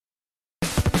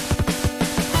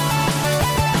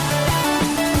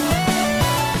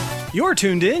You're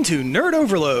tuned in to Nerd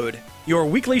Overload, your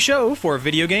weekly show for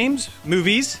video games,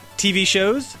 movies, TV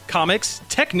shows, comics,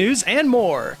 tech news, and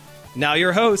more. Now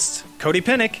your hosts, Cody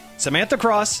Pennick, Samantha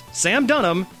Cross, Sam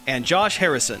Dunham, and Josh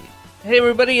Harrison. Hey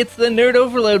everybody, it's the Nerd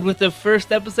Overload with the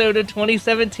first episode of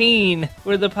 2017.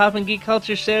 We're the pop and geek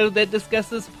culture show that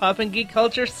discusses pop and geek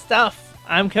culture stuff.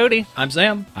 I'm Cody. I'm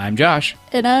Sam. I'm Josh.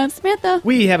 And I'm Samantha.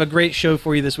 We have a great show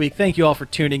for you this week. Thank you all for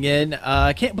tuning in.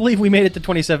 I can't believe we made it to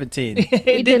 2017.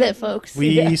 We did it, folks.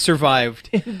 We survived.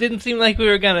 It didn't seem like we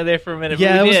were gonna there for a minute.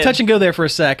 Yeah, but it we was did. touch and go there for a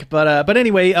sec. But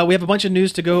anyway, we have a bunch of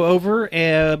news to go over.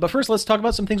 But first, let's talk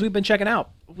about some things we've been checking out.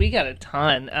 We got a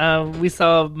ton. We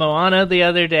saw Moana the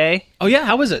other day. Oh yeah,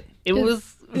 how was it? It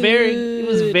was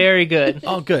very good.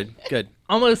 Oh, good.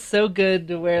 Almost so good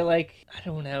to where, like, I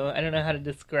don't know how to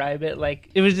describe it. Like,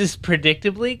 it was just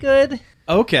predictably good.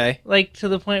 Okay. Like, to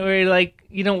the point where, like,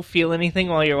 you don't feel anything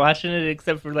while you're watching it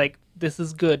except for, like, this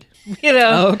is good. You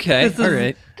know? Okay. This is, All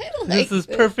right. This is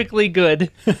perfectly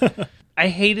good. I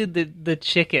hated the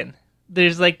chicken.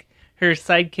 There's, like, her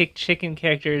sidekick chicken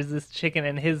character is this chicken,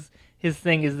 and his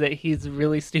thing is that he's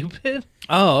really stupid.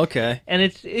 Oh, okay. And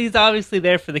he's obviously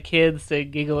there for the kids to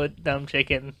giggle at dumb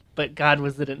chicken, but God, it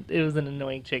was an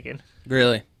annoying chicken.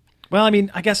 Really? Well, I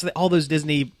mean, I guess all those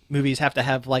Disney movies have to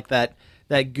have like that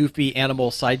goofy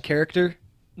animal side character.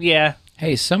 Yeah.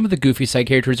 Hey, some of the goofy side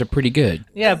characters are pretty good.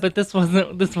 Yeah, but this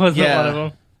wasn't Yeah. one of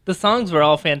them. The songs were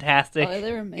all fantastic. Oh,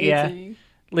 they were amazing. Yeah.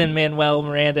 Lin-Manuel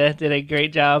Miranda did a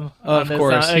great job. Of on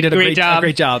course, this, he did a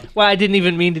great job. Well, I didn't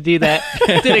even mean to do that.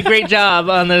 Did a great job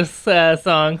on those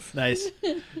songs. Nice.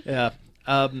 Yeah.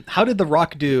 How did The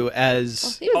Rock do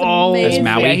as? He was amazing. as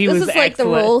Maui. Yeah, he this was is like excellent.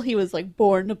 the role he was like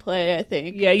born to play, I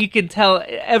think. Yeah, you could tell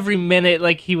every minute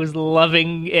like he was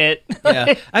loving it.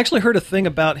 Yeah, I actually heard a thing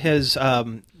about his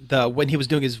when he was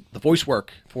doing the voice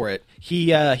work for it. He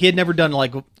had never done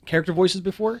like character voices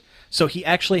before, so he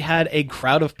actually had a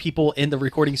crowd of people in the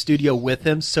recording studio with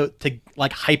him, so to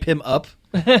like hype him up,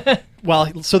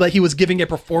 so that he was giving a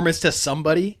performance to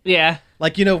somebody. Yeah.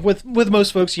 Like, you know, with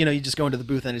most folks, you know, you just go into the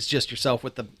booth and it's just yourself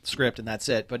with the script and that's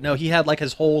it. But no, he had like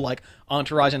his whole like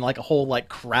entourage and like a whole like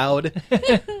crowd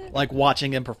like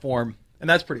watching him perform, and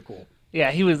that's pretty cool.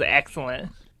 Yeah, he was excellent.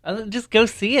 Just go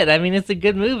see it. I mean, it's a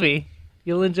good movie.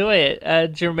 You'll enjoy it.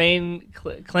 Jermaine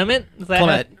Clement? Is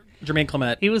that Jermaine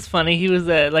Clement. He was funny. He was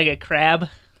like a crab.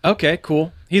 Okay,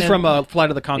 cool. He's from Flight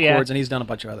of the Conchords, Yeah. and he's done a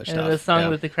bunch of other stuff. And the song Yeah.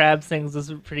 that the crab sings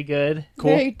was pretty good. Cool.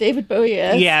 Very David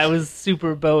Bowie-esque. Yeah, it was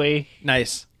super Bowie,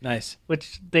 Nice.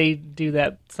 which they do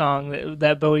that song,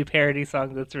 that Bowie parody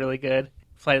song that's really good.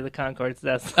 Flight of the Conchords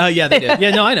does. Yeah, they did. Yeah,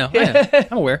 no, I know.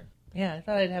 I'm aware. Yeah, I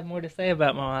thought I'd have more to say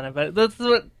about Moana, but that's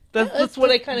what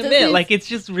I kind of meant. Disney's- Like, it's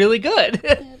just really good.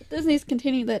 Yeah, Disney's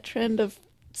continuing that trend of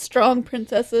strong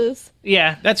princesses.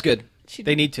 Yeah. That's good. She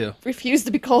They need to. refused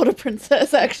to be called a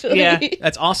princess, actually. Yeah.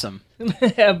 That's awesome.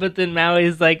 Yeah, but then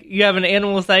Maui's like, you have an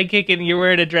animal sidekick and you're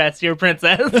wearing a dress. You're a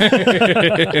princess.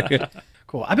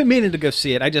 Cool. I've been meaning to go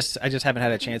see it. I just haven't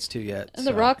had a chance to yet. And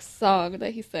the Rock song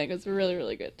that he sang is really,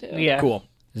 really good, too. Yeah. Cool.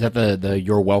 Is that the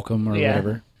You're Welcome or Yeah.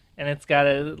 whatever? And it's got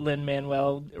a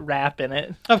Lin-Manuel rap in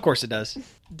it. Of course it does.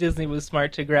 Disney was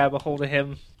smart to grab a hold of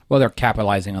him. Well, they're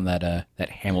capitalizing on that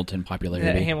Hamilton That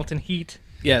popularity. Hamilton heat.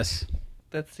 Yes.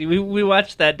 Let's see. We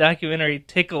watched that documentary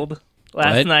Tickled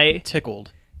last What? night.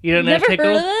 Tickled. You don't know Never Tickled?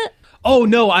 heard of it? Oh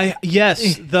no!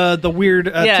 The weird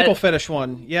Yeah. tickle fetish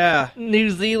one. Yeah. New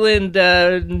Zealand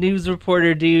news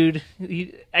reporter dude.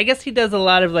 I guess he does a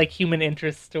lot of like human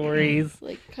interest stories.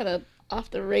 Like, kind of off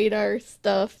the radar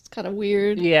stuff. It's kind of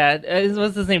weird. Yeah,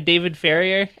 what's his name? David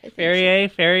Ferrier. think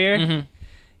Ferrier. Mhm.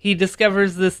 He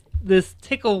discovers this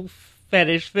tickle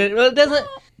fetish. Well, it doesn't.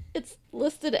 It's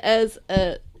listed as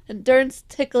a endurance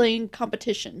tickling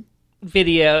competition.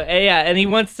 Video, yeah, and he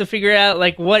wants to figure out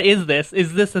like, what is this?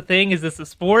 Is this a thing? Is this a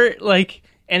sport? Like,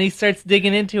 and he starts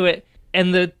digging into it,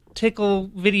 and the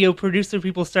tickle video producer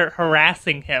people start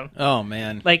harassing him, Oh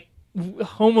man. like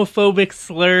homophobic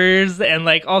slurs and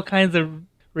like all kinds of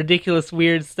ridiculous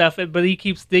weird stuff. But he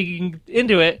keeps digging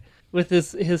into it with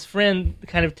his friend,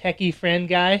 kind of techie friend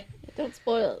guy. Don't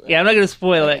spoil it. Yeah, I'm not gonna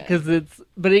spoil it Okay.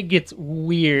 but it gets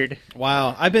weird.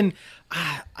 Wow.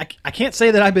 I can't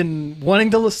say that I've been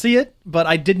wanting to see it, but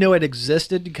I did know it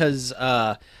existed because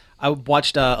I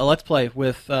watched a Let's Play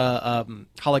with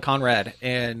Holly Conrad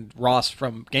and Ross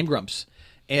from Game Grumps,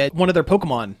 and one of their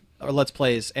Pokemon Let's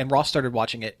Plays, and Ross started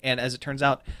watching it, and as it turns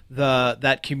out,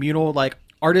 that communal like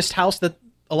artist house that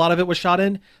a lot of it was shot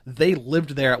in, they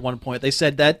lived there at one point. They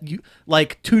said that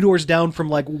like 2 doors down from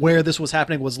like where this was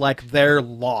happening was like their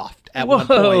loft at one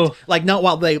Whoa. point. Like not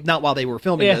while they were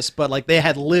filming Yeah. this, but like they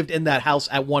had lived in that house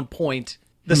at one point.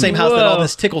 the same house that all Whoa.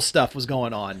 this tickle stuff was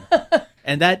going on.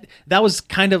 And that was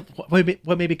kind of what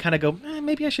made me kind of go,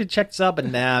 maybe I should check this out, but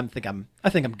nah, I think I'm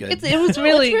good. It was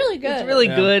really, really good. It's really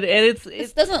Yeah. good, and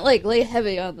It doesn't like lay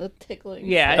heavy on the tickling.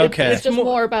 Yeah, stuff. Okay. It's just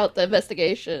more about the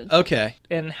investigation. Okay.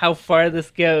 and how far this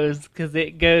goes because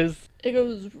it goes.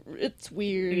 It's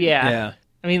weird. Yeah. Yeah.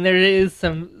 I mean there is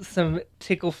some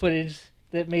tickle footage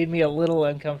that made me a little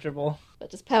uncomfortable.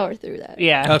 But just power through that.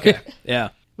 Yeah. Okay. Yeah.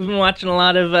 We've been watching a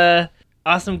lot of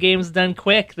Awesome Games Done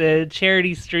Quick, the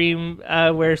charity stream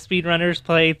where speedrunners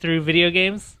play through video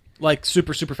games. Like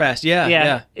super fast. Yeah.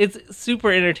 Yeah. It's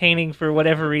super entertaining for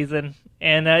whatever reason.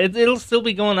 And it'll still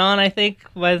be going on, I think.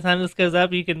 By the time this goes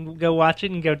up, you can go watch it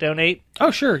and go donate.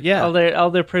 Oh, sure. Yeah. All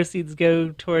their proceeds go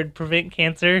toward prevent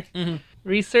cancer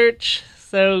research.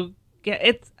 So yeah,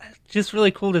 it's just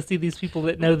really cool to see these people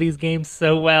that know these games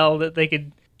so well that they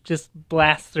could just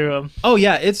blast through them. Oh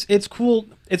yeah, it's cool.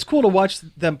 It's cool to watch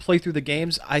them play through the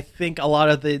games. I think a lot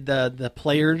of the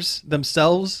players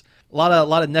themselves, a lot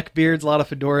of neckbeards, a lot of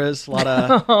fedoras, a lot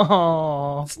of.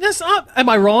 Oh That's not, am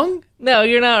I wrong? no,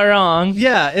 you're not wrong.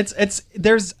 Yeah, it's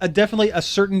there's definitely a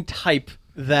certain type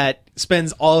that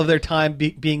spends all of their time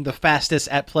being the fastest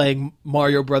at playing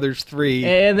Mario Brothers 3.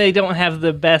 And they don't have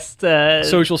the best.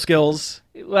 Social skills.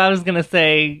 Well, I was gonna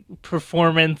say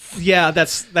performance. Yeah,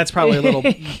 that's probably a little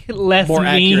Less more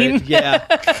mean. accurate.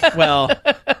 Yeah. Well,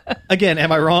 again,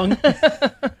 am I wrong?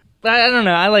 I don't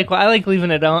know. I like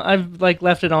leaving it on. I've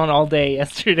left it on all day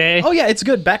yesterday. Oh yeah, it's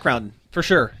good background for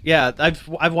sure. Yeah,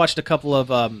 I've watched a couple of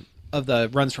the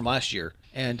runs from last year,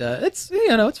 and it's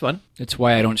it's fun. It's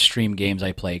why I don't stream games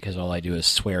I play, because all I do is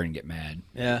swear and get mad.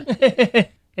 Yeah,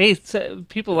 Hey, so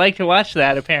people like to watch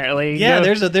that apparently. yeah.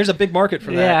 You know, There's a big market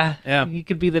for that. yeah. You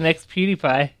could be the next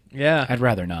PewDiePie. Yeah. I'd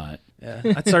rather not. Yeah.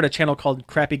 I'd start a channel called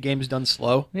Crappy Games Done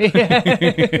Slow. What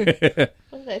did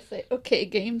I say? Okay,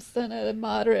 games done at a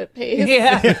moderate pace.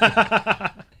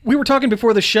 Yeah. We were talking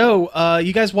before the show.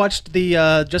 You guys watched the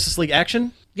Justice League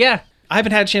Action? Yeah. I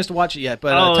haven't had a chance to watch it yet,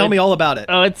 but Oh, tell me all about it.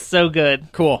 Oh, it's so good.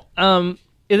 Cool.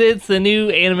 It's the new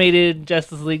animated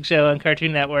Justice League show on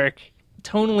Cartoon Network.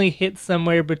 Tonally hits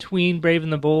somewhere between Brave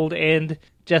and the Bold and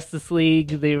Justice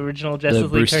League, the original Justice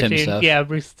League Bruce Timm cartoon. stuff. Yeah,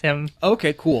 Bruce Timm.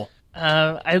 Okay, cool.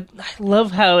 I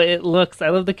love how it looks. I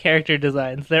love the character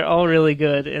designs. They're all really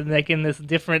good and like in this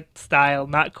different style.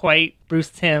 Not quite Bruce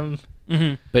Timm.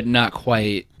 But not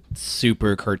quite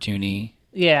super cartoony.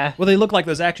 Yeah. Well, they look like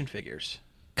those action figures.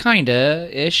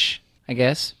 Kinda-ish, I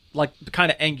guess. Like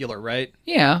kind of angular, right?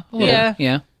 Yeah. a little, Yeah.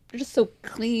 Yeah. They're just so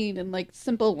clean and like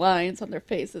simple lines on their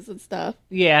faces and stuff.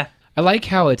 Yeah. I like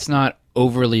how it's not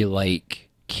overly,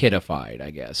 kidified,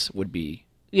 I guess, would be.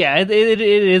 Yeah, it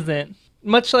isn't.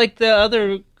 Much like the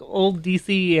other old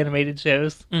DC animated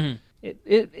shows. Mhm.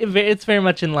 It's very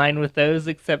much in line with those,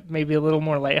 except maybe a little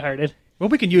more lighthearted. Well,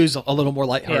 we can use a little more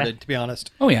lighthearted, Yeah. to be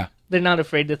honest. Oh, yeah. They're not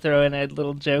afraid to throw in a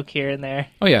little joke here and there.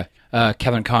 Oh, yeah.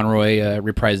 Kevin Conroy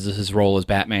reprises his role as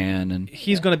Batman. And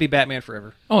He's going to be Batman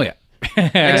forever. oh, yeah.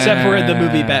 Except for in the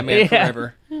movie Batman Yeah.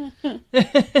 Forever.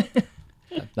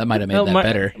 That might have made that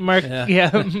better. Mark,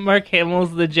 Yeah. Mark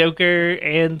Hamill's the Joker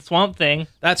and Swamp Thing.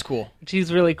 That's cool.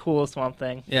 She's really cool, Swamp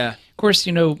Thing. Yeah. Of course,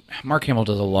 Mark Hamill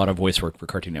does a lot of voice work for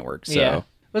Cartoon Network, so Yeah.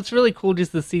 It's really cool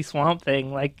just to see Swamp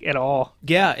Thing, at all.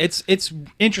 Yeah, it's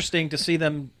interesting to see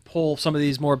them pull some of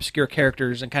these more obscure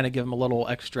characters and kind of give them a little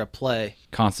extra play.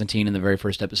 Constantine in the very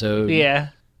first episode. Yeah.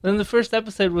 Then the first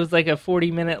episode was like a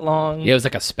 40-minute long Yeah, it was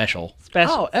like a special.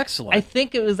 special. Oh, excellent. I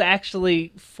think it was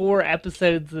actually 4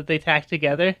 episodes that they tacked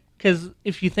together. Because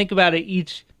if you think about it,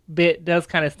 each bit does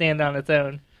kind of stand on its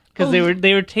own. Because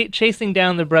they were chasing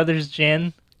down the brothers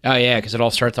Jin. Oh, yeah, because it all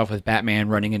starts off with Batman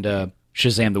running into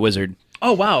Shazam the Wizard.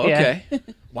 Oh, wow. Yeah. Okay.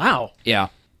 Wow. Yeah.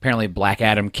 Apparently Black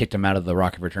Adam kicked him out of the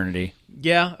Rock of Eternity.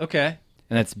 Yeah, okay.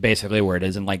 And that's basically where it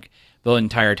is. And, the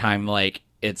entire time,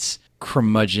 it's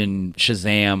curmudgeon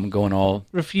Shazam going all...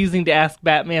 Refusing to ask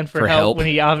Batman for For help help. when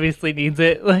he obviously needs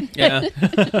it. Yeah.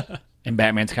 And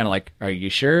Batman's kind of like, are you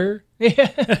sure?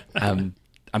 Yeah. I'm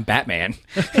Batman.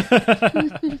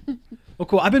 Well,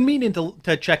 cool. I've been meaning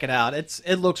to check it out.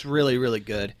 It looks really, really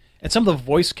good. And some of the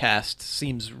voice cast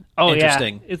seems Oh,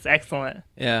 interesting. yeah. It's excellent.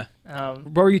 Yeah.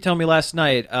 What were you telling me last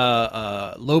night?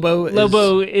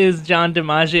 Lobo is John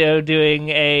DiMaggio doing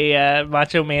a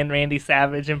Macho Man Randy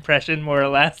Savage impression, more or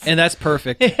less. And that's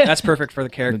perfect. That's perfect for the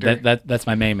character. That's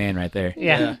my main man right there.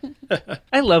 yeah.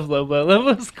 I love Lobo.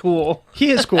 Lobo's cool.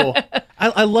 He is cool.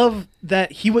 I love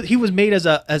that he was made as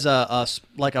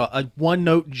a one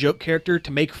note joke character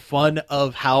to make fun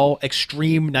of how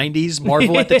extreme 90s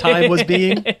Marvel at the time was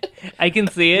being. I can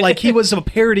see it. Like he was a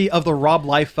parody of the Rob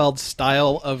Liefeld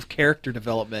style of character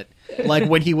development, like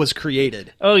when he was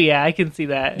created. Oh yeah, I can see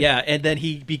that. Yeah, and then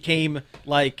he became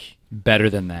like, Better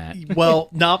than that. well,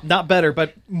 not better,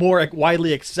 but more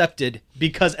widely accepted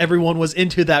because everyone was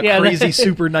into that Yeah, crazy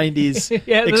super 90s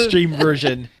Yeah, extreme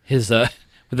version. His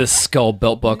with his skull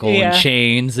belt buckle Yeah. and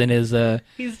chains and his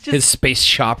He's just his space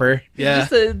chopper. Yeah.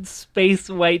 just a space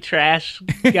white trash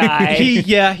guy.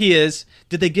 He is.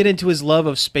 Did they get into his love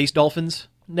of space dolphins?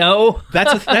 No.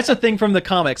 That's a thing from the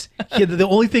comics. The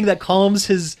only thing that calms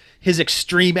his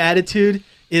extreme attitude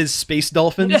is space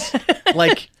dolphins.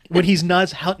 Like when he's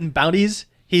not hunting bounties,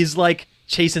 he's like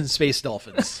chasing space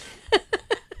dolphins.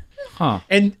 Huh.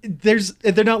 And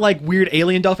they're not like weird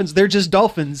alien dolphins. They're just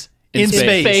dolphins in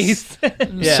space. Space.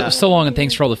 Yeah. So long and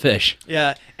thanks for all the fish.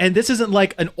 Yeah. And this isn't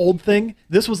like an old thing.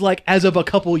 This was like as of a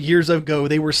couple years ago,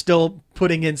 they were still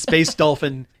putting in space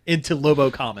dolphin into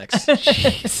Lobo comics.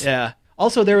 Jeez. Yeah.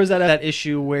 Also, there was that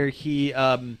issue where he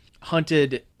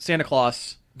hunted Santa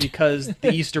Claus because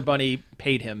the Easter Bunny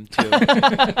paid him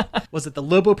to. Was it the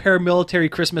Lobo Paramilitary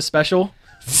Christmas Special?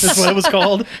 That's what it was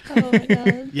called. Oh my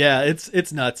god. Yeah,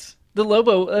 it's nuts. The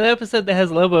episode that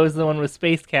has Lobo is the one with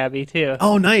Space Cabbie too.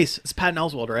 Oh, nice. It's Patton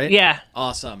Oswalt, right? Yeah,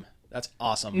 Awesome. That's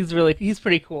awesome. he's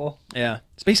pretty cool. Yeah.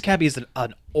 Space Cabbie is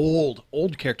an old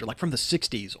character, like from the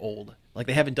 60s old. Like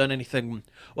they haven't done anything.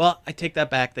 Well, I take that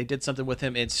back. They did something with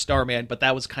him in Starman, but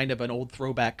that was kind of an old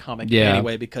throwback comic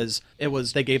anyway, because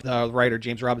they gave the writer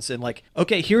James Robinson like,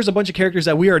 okay, here's a bunch of characters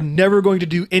that we are never going to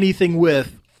do anything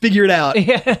with. Figure it out.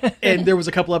 Yeah. And there was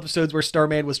a couple episodes where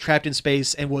Starman was trapped in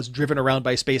space and was driven around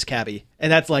by Space Cabbie.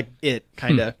 And that's like it,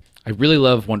 kind of. I really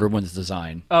love Wonder Woman's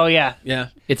design. Oh yeah. Yeah.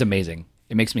 It's amazing.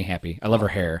 It makes me happy. I love her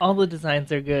hair. All the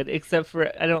designs are good, except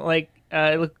for I don't like.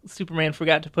 Superman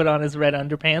forgot to put on his red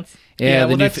underpants. Yeah,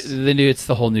 well, it's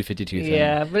the whole New 52 thing.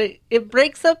 Yeah, but it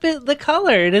breaks up the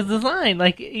color in his design.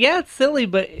 Like, yeah, it's silly,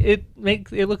 but it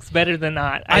looks better than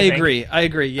not. I think.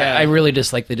 agree. Yeah. I really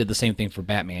dislike they did the same thing for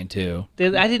Batman too.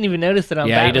 I didn't even notice it on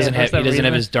Yeah, Batman. he doesn't have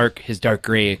reason.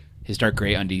 his dark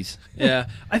gray undies. Yeah,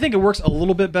 I think it works a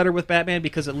little bit better with Batman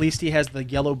because at least he has the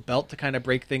yellow belt to kind of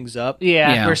break things up.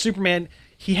 Yeah. Yeah. Where Superman,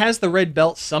 he has the red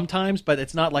belt sometimes, but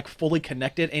it's not like fully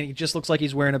connected, and he just looks like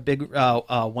he's wearing a big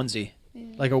onesie,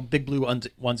 like a big blue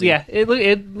onesie. Yeah, it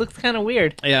looks kind of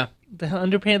weird. Yeah, The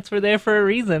underpants were there for a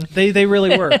reason. they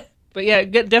really were. But yeah,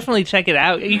 definitely check it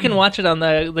out. You can watch it on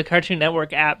the Cartoon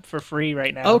Network app for free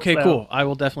right now. Okay, so. cool. I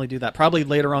will definitely do that. Probably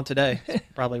later on today. That's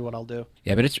probably what I'll do.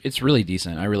 Yeah, but it's really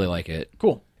decent. I really like it.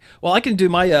 Cool. Well, I can do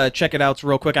my check it outs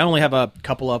real quick. I only have a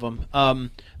couple of them.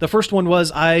 The first one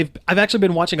was I've actually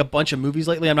been watching a bunch of movies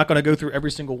lately. I'm not going to go through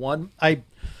every single one.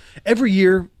 Every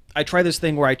year I try this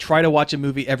thing where I try to watch a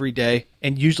movie every day,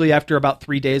 and usually after about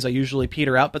 3 days I usually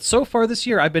peter out. But so far this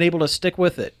year I've been able to stick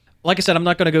with it. Like I said, I'm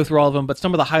not going to go through all of them, but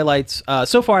some of the highlights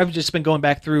so far I've just been going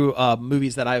back through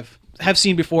movies that have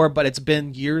seen before, but it's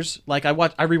been years. Like I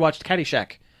rewatched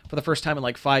Caddyshack for the first time in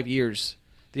like 5 years.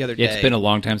 The other day. Yeah, it's been a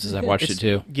long time since I've watched it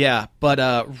too. Yeah,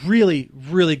 but really,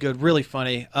 really good, really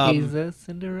funny. He's a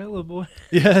Cinderella boy.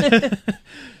 Yeah,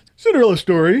 Cinderella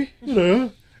story. You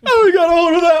know, oh, we got a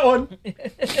hold of that one.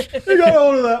 We got a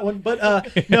hold of that one.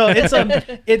 But no,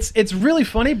 it's really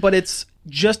funny, but it's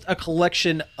just a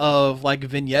collection of like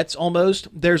vignettes. Almost,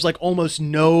 there's like almost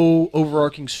no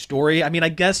overarching story. I mean, I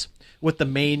guess with the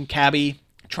main cabbie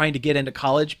trying to get into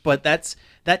college, but that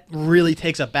really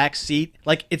takes a back seat.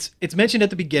 Like it's mentioned at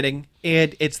the beginning,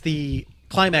 and it's the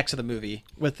climax of the movie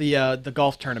with the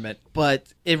golf tournament, but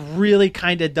it really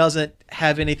kind of doesn't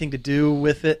have anything to do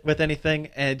with anything.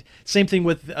 And same thing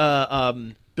with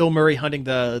Bill Murray hunting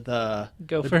the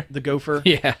Gopher. the gopher.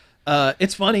 Yeah.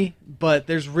 It's funny, but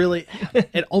there's really,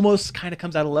 it almost kind of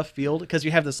comes out of left field because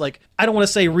you have this, like, I don't want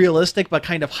to say realistic, but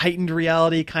kind of heightened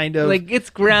reality, kind of Like, it's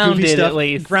goofy grounded stuff, at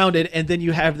least. grounded, and then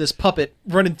you have this puppet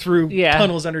running through Yeah.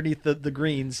 tunnels underneath the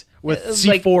greens with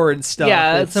Like- C4 and stuff.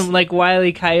 Yeah, It's- some like Wile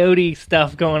E. Coyote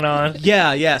stuff going on.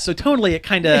 yeah. So tonally, it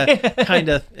kind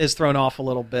of is thrown off a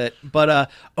little bit, but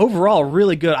overall,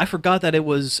 really good. I forgot that it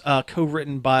was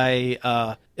co-written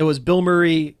by it was Bill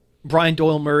Murray, Brian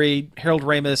Doyle Murray, Harold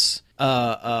Ramis.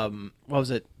 What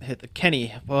was it?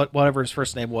 Kenny, whatever his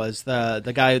first name was,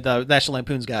 the guy, the National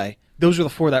Lampoon's guy. Those are the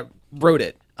four that wrote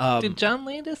it. Did John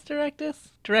Landis direct this?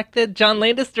 John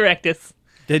Landis direct this?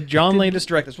 Did John Landis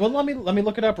direct this? Well, let me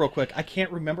look it up real quick. I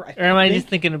can't remember. Or am I just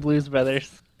thinking of Blues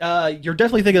Brothers? You're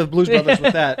definitely thinking of Blues Brothers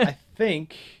with that. I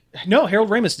think no, Harold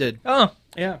Ramis did. Oh,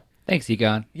 Yeah. Thanks,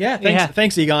 Egon. Yeah, Yeah.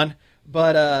 thanks, Egon.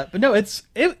 But no, it's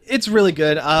really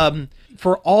good.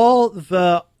 For all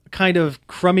the kind of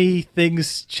crummy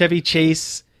things Chevy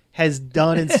Chase has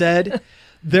done and said,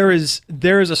 there is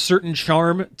a certain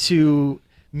charm to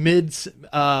late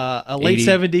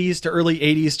 70s to early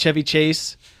 80s Chevy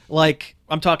Chase. Like,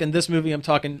 I'm talking this movie, I'm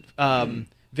talking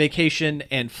Vacation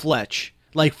and Fletch.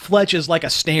 Like, Fletch is like a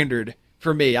standard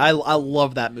for me. I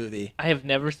love that movie. I have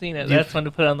never seen it. That's one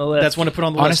to put on the list. That's one to put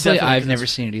on the list. Honestly, definitely, I've because never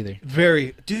seen it either.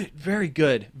 very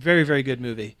good, very good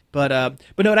movie. But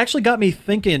no, it actually got me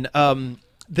thinking.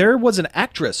 There was an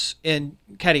actress in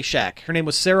Caddyshack. Her name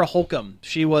was Sarah Holcomb.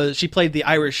 She played the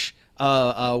Irish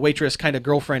waitress kind of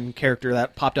girlfriend character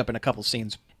that popped up in a couple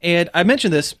scenes. And I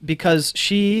mention this because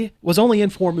she was only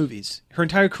in 4 movies. Her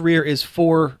entire career is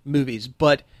 4 movies,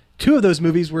 but 2 of those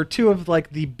movies were 2 of like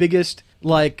the biggest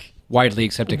Widely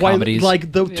accepted comedies.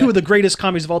 like the 2 of the greatest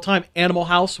comedies of all time. Animal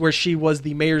House, where she was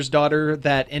the mayor's daughter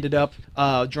that ended up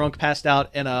drunk, passed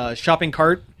out in a shopping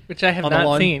cart. Which I have on the not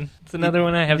lawn. seen. It's another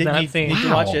one I have not you seen. need to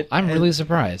Wow, watch it. I'm And- really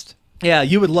surprised. Yeah,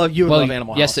 you would love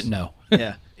Animal House. Yes and no.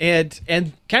 Yeah, and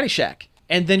Caddyshack,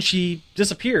 and then she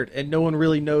disappeared, and no one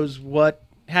really knows what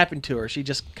happened to her. She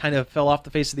just kind of fell off the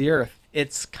face of the earth.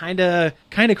 It's kind of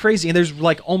crazy, and there's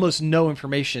like almost no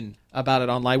information about it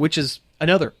online, which is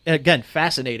again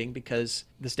fascinating because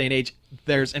this day and age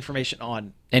there's information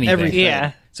on Anything. everything.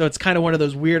 Yeah. So it's kind of one of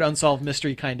those weird unsolved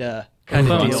mystery kind of Boom,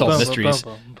 deals. unsolved mysteries.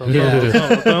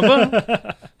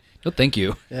 Oh, thank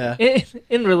you. Yeah.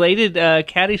 In related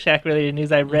Caddyshack related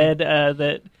news, I read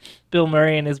that Bill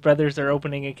Murray and his brothers are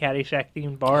opening a Caddyshack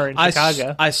themed bar in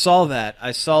Chicago. I saw that,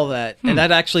 and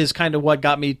that actually is kind of what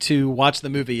got me to watch the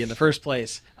movie in the first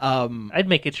place. I'd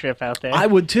make a trip out there. I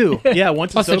would too. Yeah,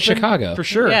 once Plus, it's it's open, Chicago. for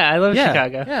sure. Yeah, I love Yeah,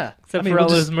 Chicago. Yeah, Except I mean, for all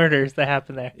we'll those just- murders that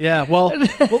happen there. Yeah, well,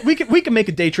 we can make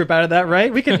a day trip out of that,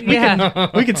 right? We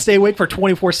could stay awake for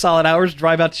 24 solid hours,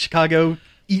 drive out to Chicago,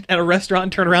 eat at a restaurant,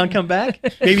 and turn around, and come back.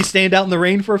 Maybe stand out in the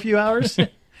rain for a few hours.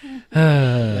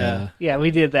 Yeah, Yeah, we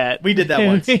did that. we did that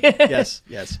once.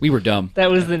 Yes. We were dumb.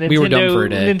 That was the We were dumb for a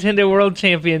day. Nintendo World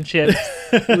Championships.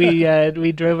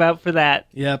 we drove out for that.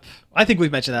 Yep. I think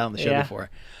we've mentioned that on the show Yeah. before.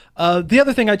 The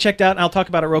other thing I checked out, and I'll talk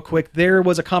about it real quick, there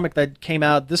was a comic that came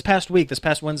out this past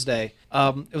Wednesday.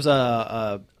 It was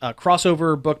a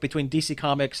crossover book between DC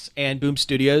Comics and Boom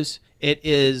Studios. It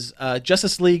is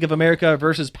Justice League of America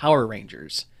versus Power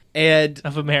Rangers. And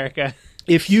Of America.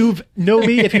 if you know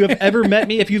me, if you have ever met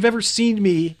me, if you've ever seen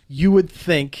me, you would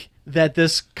think that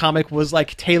this comic was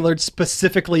like tailored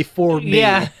specifically for me.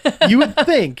 Yeah. You would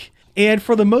think. And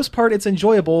for the most part, it's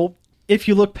enjoyable if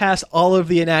you look past all of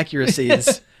the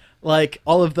inaccuracies. Like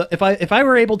all of the, if I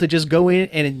were able to just go in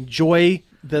and enjoy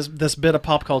this bit of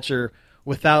pop culture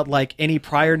without like any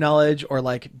prior knowledge or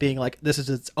like being like, this is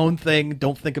its own thing,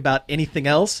 don't think about anything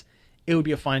else, it would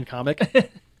be a fine comic.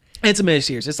 It's a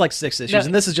miniseries. It's like 6 issues, Now,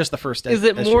 and this is just the first Is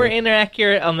it issue. more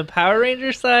inaccurate on the Power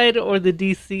Ranger side or the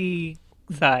DC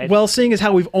side? Well, seeing as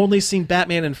how we've only seen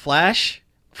Batman and Flash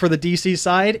for the DC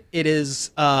side, it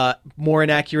is more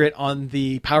inaccurate on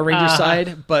the Power Ranger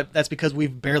side, but that's because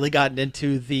we've barely gotten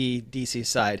into the DC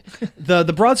side. The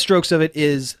broad strokes of it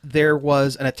is there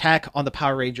was an attack on the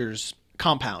Power Rangers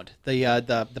compound,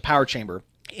 the power chamber,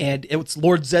 and it's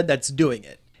Lord Zed that's doing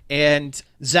it. And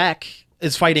Zack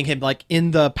is fighting him like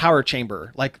in the power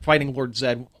chamber, like fighting Lord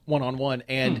Zed one-on-one,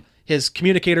 and his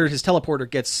communicator, his teleporter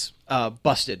gets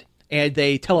busted. And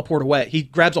they teleport away. He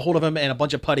grabs a hold of him and a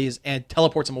bunch of putties and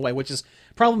teleports him away, which is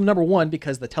problem number 1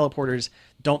 because the teleporters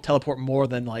don't teleport more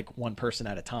than like one person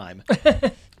at a time.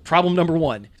 Problem number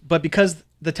 1. But because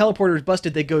the teleporter is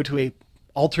busted, they go to a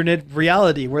alternate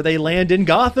reality where they land in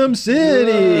Gotham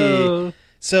City. Whoa.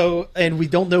 So, and we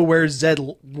don't know where Zed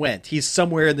went. He's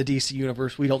somewhere in the DC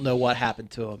universe. We don't know what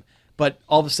happened to him. But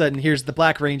all of a sudden, here's the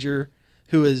Black Ranger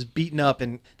who is beaten up,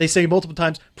 and they say multiple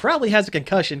times, probably has a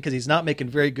concussion because he's not making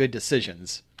very good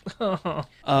decisions. And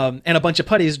a bunch of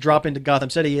putties drop into Gotham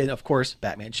City, and of course,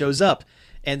 Batman shows up.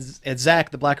 And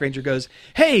Zack, the Black Ranger, goes,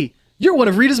 "Hey, you're one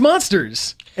of Rita's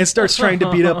monsters!" and starts trying to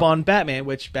beat up on Batman,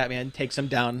 which Batman takes him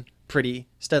down pretty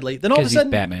steadily. Then all of a 'Cause he's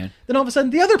sudden, Batman. Then all of a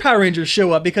sudden, the other Power Rangers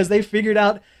show up because they figured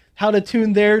out how to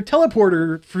tune their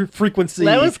teleporter frequency.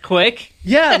 That was quick.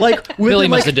 Yeah, like Billy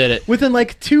within must like, have did it. within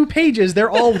like 2 pages. They're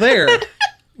all there,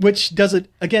 which doesn't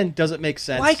make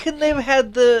sense. Why couldn't they have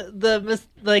had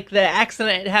the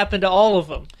accident happen to all of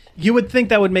them? You would think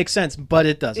that would make sense, but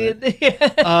it doesn't.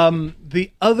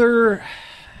 The other,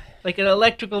 Like an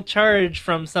electrical charge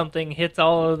from something hits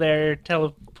all of their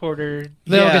teleporter.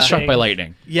 They all Yeah. get struck by things.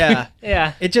 lightning. yeah.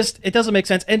 Yeah. It doesn't make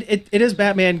sense, and it is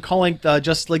Batman calling the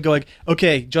Justice League, going,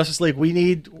 "Okay, Justice League, we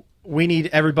need we need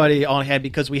everybody on hand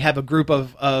because we have a group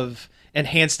of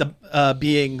enhanced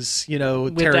beings,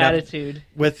 with tearing up attitude.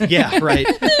 right.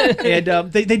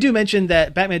 And they do mention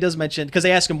that Batman does mention, because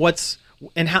they ask him what's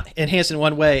enhanced in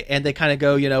one way, and they kind of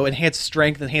go, enhanced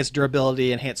strength, enhanced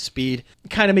durability, enhanced speed.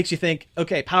 Kind of makes you think,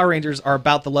 okay, Power Rangers are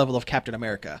about the level of Captain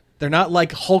America. They're not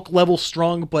like Hulk level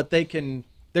strong, but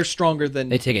they're stronger than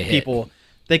They take a hit. people.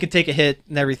 They can take a hit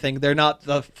and everything. They're not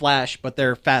the Flash, but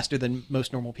they're faster than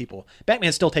most normal people.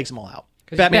 Batman still takes them all out.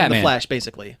 Batman and the Batman. Flash,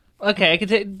 basically. Okay, I could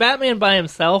take Batman by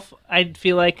himself. I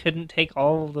feel like couldn't take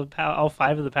all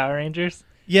 5 of the Power Rangers,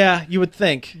 Yeah, you would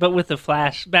think. but with the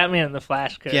Flash, Batman and the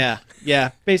Flash could.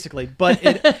 Yeah, basically. But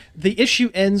the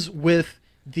issue ends with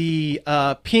the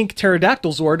pink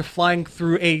pterodactyl Zord flying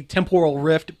through a temporal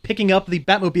rift, picking up the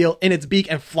Batmobile in its beak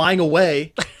and flying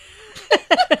away.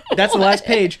 That's the last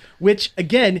page, which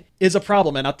again is a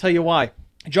problem, and I'll tell you why.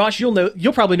 Josh,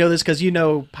 you'll probably know this because you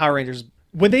know Power Rangers.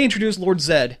 When they introduced Lord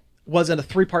Zedd, was in a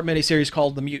 3-part miniseries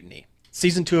called The Mutiny,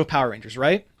 season 2 of Power Rangers,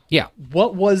 right? Yeah.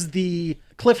 What was the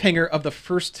cliffhanger of the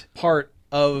first part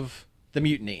of The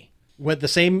Mutiny? With the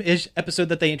same episode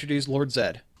that they introduced Lord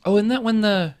Zedd. Oh, isn't that when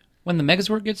the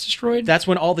Megazord gets destroyed? That's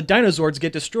when all the Dinozords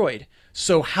get destroyed.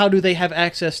 So how do they have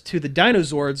access to the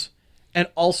Dinozords and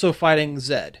also fighting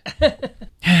Zedd?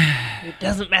 It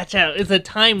doesn't match out. It's a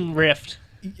time rift.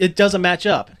 It doesn't match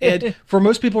up. And for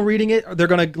most people reading it, they're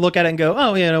going to look at it and go,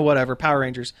 oh, whatever, Power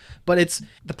Rangers. But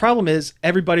the problem is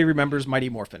everybody remembers Mighty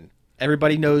Morphin.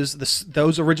 Everybody knows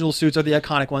those original suits are the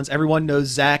iconic ones. Everyone knows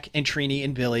Zach and Trini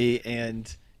and Billy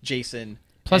and Jason.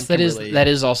 Plus, and that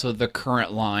Kimberly. is also the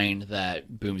current line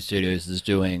that Boom Studios is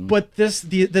doing. But this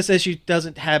issue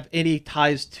doesn't have any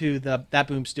ties to that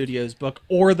Boom Studios book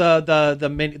or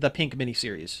the Pink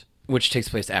miniseries, which takes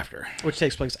place after. which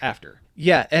takes place after.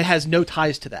 Yeah, it has no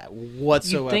ties to that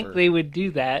whatsoever. You'd think they would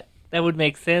do that. That would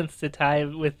make sense to tie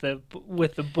with the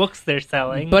books they're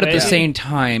selling. But at the right? same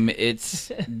time,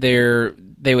 it's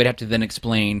they would have to then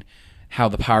explain how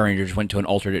the Power Rangers went to an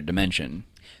alternate dimension.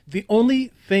 The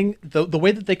only thing, the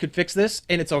way that they could fix this,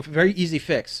 and it's a very easy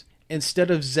fix,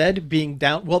 instead of Zed being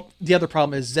down, well, the other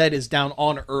problem is Zed is down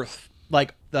on Earth,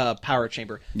 like the power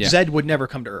chamber. Yeah. Zed would never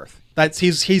come to Earth.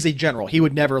 He's a general. He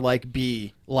would never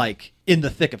be in the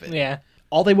thick of it. Yeah.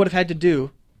 All they would have had to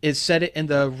do is set it in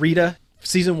the Rita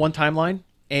season 1 timeline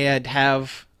and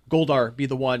have Goldar be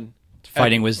the one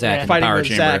Fighting with Zack in the fighting power with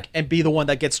chamber. Zack and be the one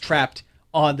that gets trapped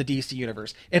on the DC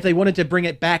universe. If they wanted to bring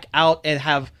it back out and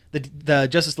have the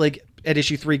Justice League at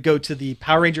issue 3 go to the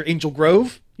Power Ranger Angel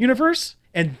Grove universe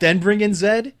and then bring in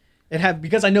Zed and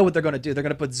because I know what they're going to do. They're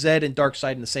going to put Zed and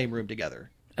Darkseid in the same room together.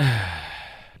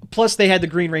 Plus they had the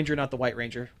Green Ranger, not the White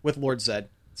Ranger, with Lord Zed.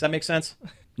 Does that make sense?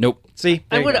 Nope. See? I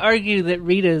There you would go. argue that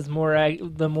Rita is the more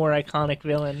iconic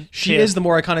villain. She too. is the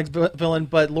more iconic villain,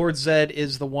 but Lord Zed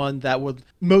is the one that would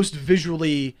most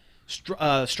visually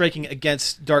striking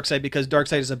against Darkseid because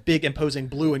Darkseid is a big, imposing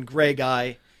blue and gray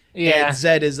guy. Yeah. And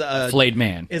Zed is a Flayed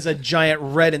man. is a giant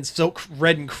red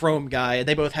and chrome guy, and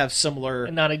they both have similar.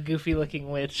 And not a goofy looking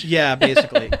witch. Yeah,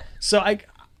 basically. So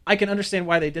I can understand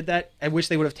why they did that. I wish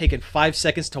they would have taken 5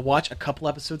 seconds to watch a couple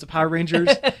episodes of Power Rangers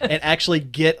and actually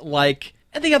get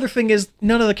And the other thing is,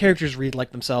 none of the characters read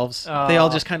like themselves. They all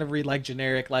just kind of read like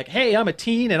generic, like, "Hey, I'm a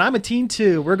teen, and I'm a teen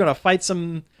too. We're gonna fight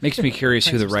some." Makes me curious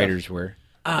who Kinds the of stuff. writers were.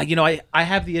 I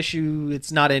have the issue.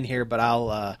 It's not in here, but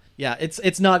I'll. Yeah,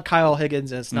 it's not Kyle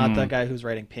Higgins, and it's not the guy who's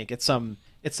writing Pink. It's some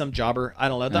jobber. I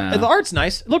don't know. The art's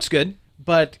nice. It looks good,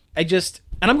 but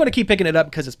and I'm going to keep picking it up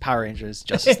because it's Power Rangers,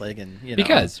 Justice League, and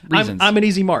Because reasons. I'm an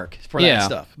easy mark for that Yeah.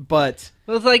 stuff. But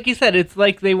Well, it's like you said, it's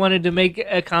like they wanted to make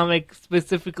a comic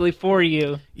specifically for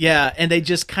you. yeah, and they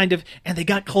just and they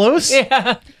got close,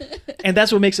 Yeah. and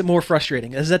that's what makes it more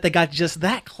frustrating is that they got just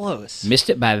that close. Missed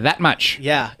it by that much.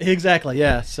 Yeah, exactly.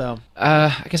 Yeah, so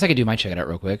I guess I could do my check it out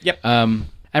real quick. Yep.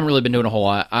 I haven't really been doing a whole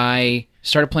lot. I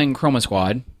started playing Chroma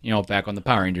Squad, back on the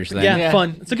Power Rangers thing. Yeah.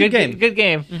 Fun. It's a good game. Good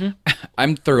game.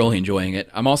 I'm thoroughly enjoying it.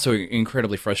 I'm also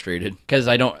incredibly frustrated because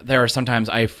there are sometimes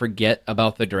I forget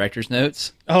about the director's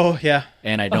notes oh yeah,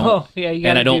 and I don't Oh, yeah, you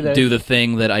and I gotta don't do do the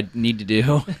thing that I need to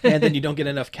do. and then you don't get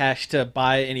enough cash to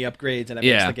buy any upgrades, and it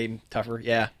Yeah. makes the game tougher.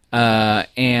 Yeah. I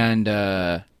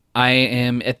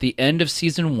am at the end of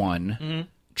season 1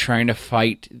 trying to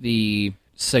fight the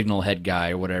signal head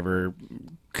guy or whatever,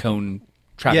 cone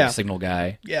traffic Yeah. signal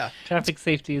guy. Yeah, Traffic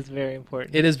safety is very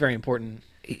important. it is very important.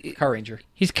 Car Ranger.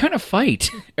 He's kind of fight.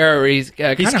 Or he's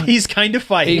He's kind of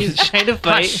fighting. he's kind of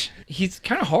fight. He's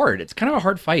kind of hard. It's kind of a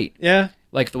hard fight. Yeah.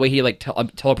 Like the way he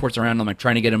teleports around. I'm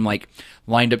trying to get him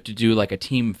lined up to do a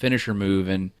team finisher move,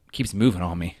 and keeps moving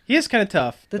on me. He is kind of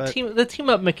tough. The but- team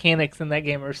up mechanics in that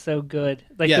game are so good.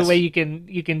 Like Yes. the way you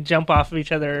can jump off of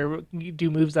each other, or you do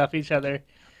moves off each other.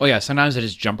 Oh yeah, sometimes I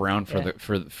just jump around for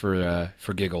Yeah.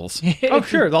 for giggles. Oh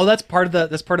sure, well that's part of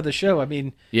the show. I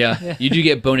mean, Yeah, you do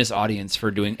get bonus audience for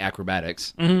doing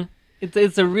acrobatics.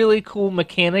 It's a really cool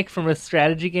mechanic from a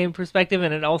strategy game perspective,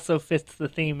 and it also fits the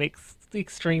theme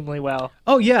extremely well.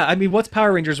 oh yeah, I mean, what's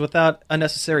Power Rangers without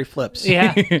unnecessary flips?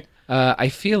 Yeah, I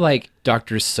feel like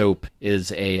Dr. Soap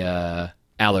is a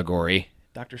allegory.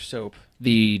 Dr. Soap.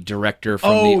 The director from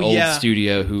Oh, the old yeah.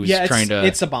 studio who's Yeah, trying to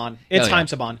it's Saban. It's Oh, yeah. Haim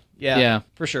Saban. Yeah, Yeah.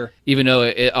 for sure. even though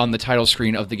on the title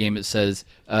screen of the game it says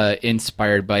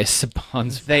inspired by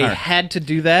Saban's They power. had to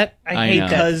do that I I hate know. that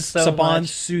because so Saban much.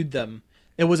 sued them.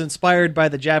 It was inspired by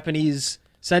the Japanese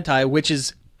Sentai, which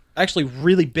is actually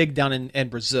really big down in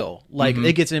Brazil. Like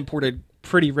it gets imported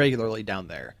pretty regularly down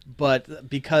there. But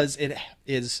because it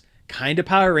is kind of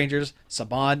Power Rangers,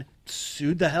 Saban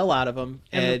sued the hell out of them.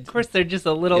 and of course they're just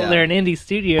a little. Yeah. They're an indie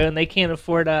studio, and they can't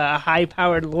afford a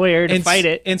high-powered lawyer to fight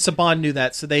it. And Saban knew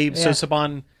that, so Yeah.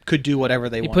 Saban could do whatever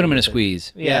they You wanted. put him in a with it.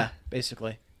 squeeze. Yeah,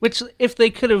 basically. Which, if they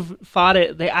could have fought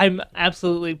it, I'm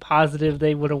absolutely positive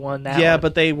they would have won that. Yeah,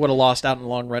 but they would have lost out in the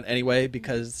long run anyway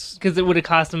because because it would have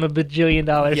cost them $1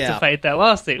 bajillion Yeah. to fight that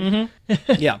lawsuit.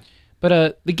 yeah.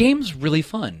 But the game's really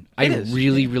fun. I It is.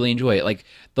 really enjoy it. Like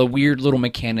the weird little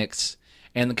mechanics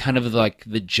and the kind of like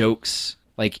the jokes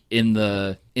like in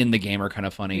the game are kind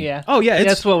of funny. Yeah. Oh yeah,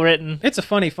 That's well written. it's a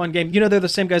fun game. You know, they're the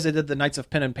same guys that did the Knights of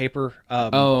Pen and Paper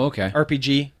Oh, okay.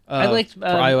 RPG I liked, for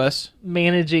iOS.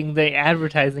 Managing the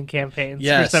advertising campaigns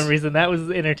Yes. for some reason. That was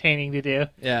entertaining to do.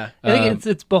 Yeah, I think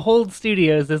it's Behold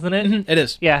Studios, isn't it? it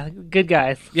is. Yeah, good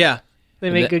guys. Yeah, They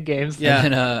make that- good games. yeah.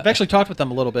 then, I've actually talked with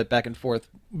them a little bit back and forth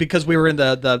because we were in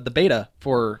the beta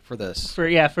for this. For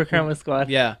Chroma Squad.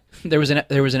 Yeah. There was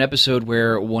an episode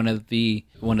where one of the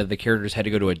characters had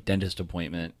to go to a dentist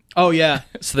appointment. Oh yeah.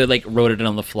 So they like wrote it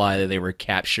on the fly that they were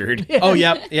captured. Oh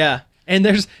yeah. Yeah. And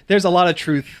there's a lot of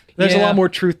truth. There's a Yeah. lot more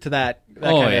truth to that.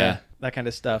 Oh, kinda, yeah. That kind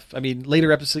of stuff. I mean,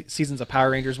 later seasons of Power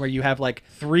Rangers where you have like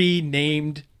three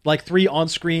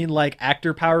on-screen like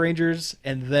actor Power Rangers,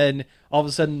 and then all of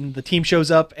a sudden the team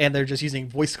shows up and they're just using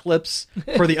voice clips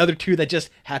for the other two that just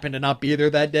happen to not be there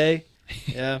that day.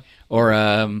 Yeah. Or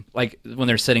like when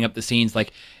they're setting up the scenes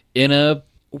like in a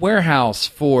warehouse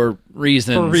for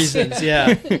reasons. For reasons,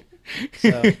 yeah.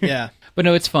 So, yeah. But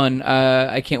no, it's fun.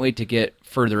 I can't wait to get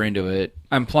further into it.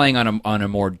 I'm playing on a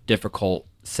more difficult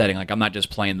setting. Like I'm not just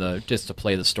playing just to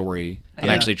play the story. I'm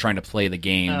Yeah. actually trying to play the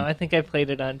game. I think I played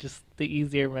it on just the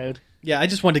easier mode. Yeah, I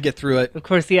just wanted to get through it. Of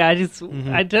course, yeah.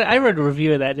 I wrote a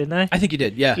review of that, didn't I? I think you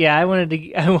did, yeah. Yeah, I wanted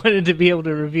to be able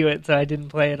to review it, so I didn't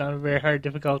play it on a very hard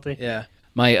difficulty. Yeah.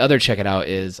 My other check it out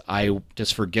is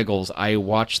just for giggles, I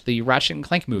watched the Ratchet and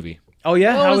Clank movie. Oh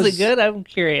yeah, Oh, how was it good? I'm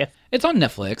curious. It's on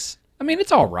Netflix. I mean,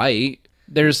 it's all right.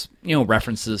 There's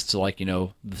references to like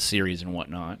the series and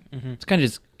whatnot. It's kind of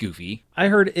just goofy. I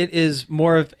heard it is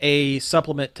more of a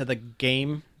supplement to the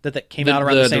game that came The- out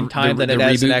around the same time the than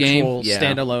it is an reboot game? actual Yeah.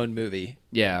 standalone movie.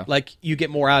 Yeah, Like you get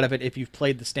more out of it if you've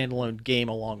played the standalone game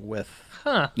along with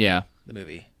Huh. yeah. the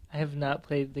movie. I have not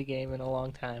played the game in a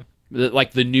long time.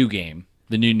 Like the new game,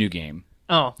 the new game,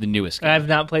 Oh, the newest game. I've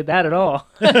not played that at all.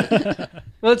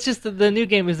 Well, it's just that the new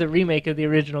game is a remake of the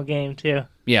original game, too.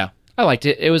 Yeah, I liked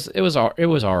it. It was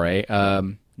all right.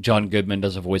 John Goodman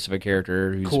does a voice of a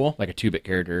character who's Cool. like a 2-bit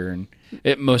character, and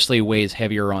it mostly weighs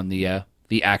heavier on the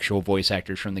actual voice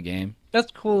actors from the game.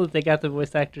 That's cool that they got the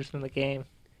voice actors from the game.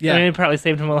 Yeah. I mean, it probably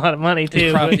saved them a lot of money,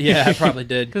 too. Yeah, it probably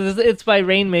did. Because it's by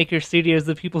Rainmaker Studios,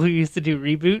 the people who used to do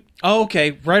Reboot. Oh,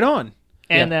 okay, right on.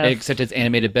 And Yeah, except it's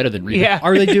animated better than Reboot. yeah.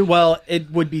 Are they do well?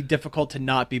 It would be difficult to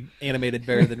not be animated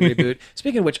better than reboot.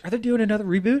 Speaking of which, are they doing another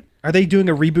reboot? Are they doing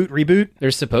a reboot? They're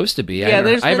supposed to be. Yeah,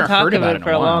 there's I been haven't talk heard of about it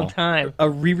for a while. long time. A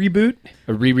reboot?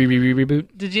 A reboot.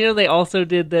 Did you know they also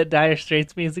did the Dire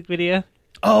Straits music video?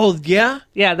 Oh yeah,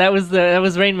 Yeah, that was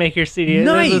Rainmaker Studios.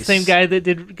 That was Nice. the same guys that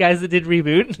did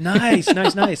Reboot.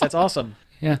 nice. That's awesome.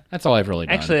 Yeah, that's all I've really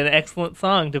done. Actually, an excellent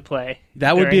song to play.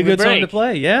 That would be a during good the song to break.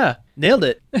 play. Yeah, nailed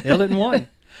it in one.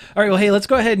 All right, well, hey, let's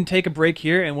go ahead and take a break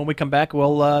here, and when we come back,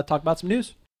 we'll talk about some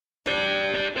news.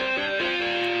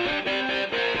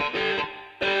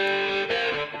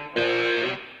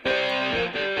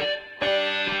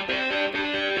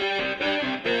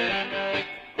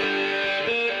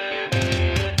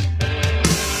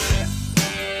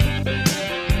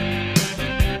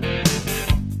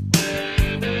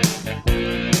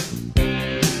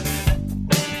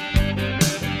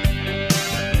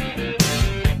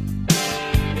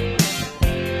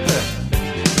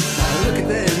 Look at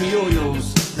them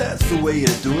yo-yos, that's the way you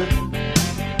do it.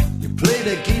 You play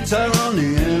play the guitar on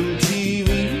the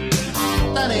MTV.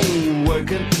 That ain't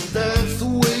working, that's the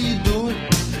way you do it.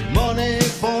 Money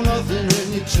for nothing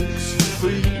and your chicks for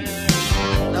free.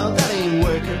 Now that ain't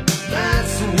working,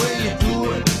 that's the way you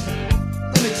do it.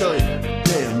 Let me tell you,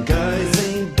 damn guys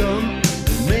ain't dumb.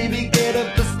 Maybe get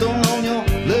a blister on your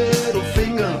little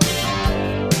finger.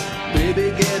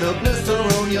 Maybe get a blister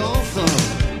on your thumb.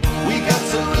 We got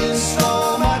to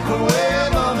install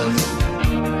microwave ovens,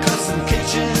 custom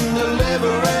kitchen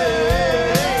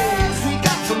deliveries. We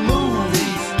got to move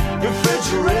these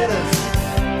refrigerators.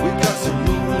 We got to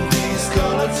move these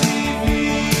color TVs.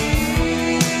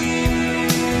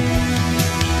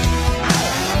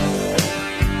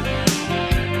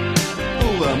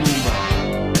 Move on, move on.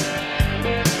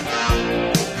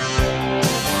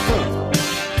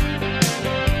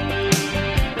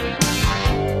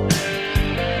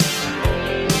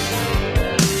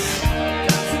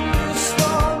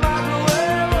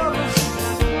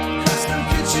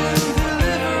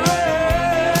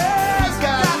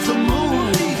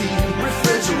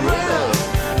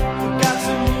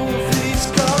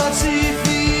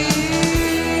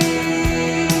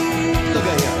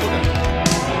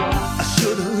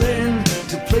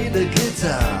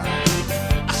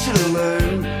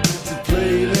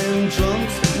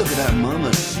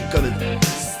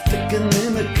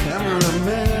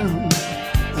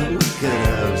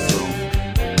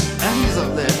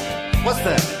 What's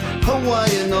that?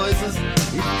 Hawaiian noises.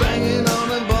 He's banging on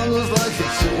the bongos like a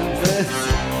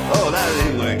chimpanzee. Oh, that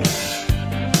ain't working.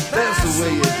 That's the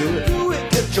way you do it.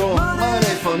 Get your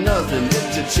money for nothing.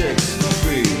 Get your chicks for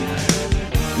free.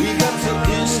 We got to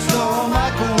install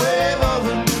microwave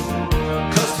oven,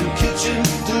 custom kitchen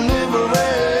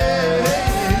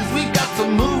deliveries. We got to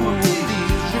move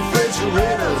these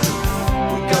refrigerators.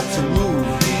 We got to move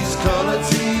these color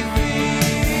TVs.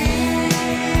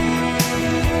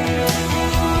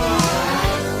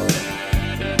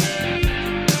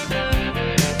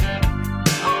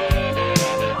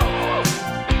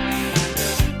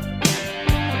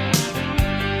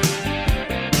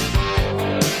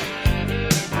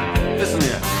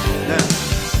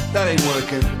 That ain't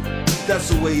working, that's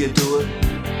the way you do it.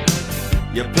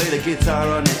 You play the guitar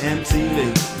on the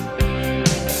MTV.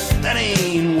 That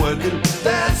ain't working,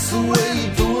 that's the way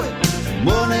you do it.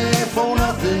 Money for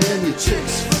nothing and your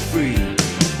chicks for free.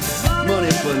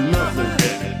 Money for nothing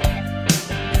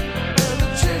and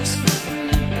your chicks for free.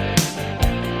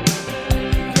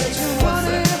 Get your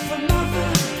money for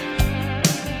nothing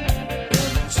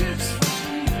and your chicks for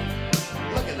free.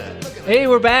 Look at that, look at that. Hey,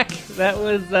 we're back. That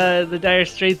was the Dire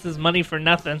Straits' Money for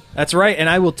Nothing. That's right, and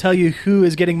I will tell you who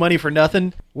is getting money for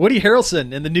nothing. Woody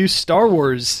Harrelson in the new Star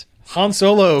Wars Han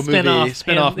Solo spin-off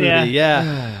movie.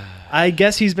 Yeah. I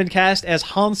guess he's been cast as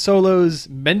Han Solo's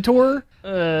mentor.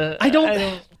 I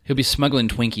don't. He'll be smuggling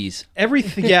Twinkies.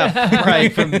 Everything, yeah,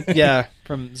 right from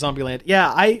Zombieland.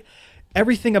 Yeah,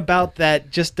 everything about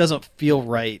that just doesn't feel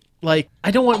right. Like,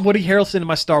 I don't want Woody Harrelson in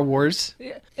my Star Wars.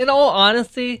 In all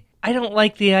honesty, I don't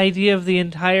like the idea of the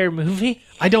entire movie.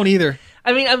 I don't either.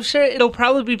 I mean, I'm sure it'll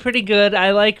probably be pretty good.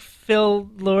 I like Phil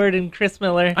Lord and Chris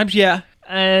Miller.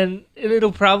 And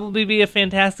it'll probably be a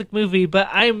fantastic movie, but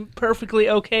I'm perfectly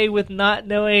okay with not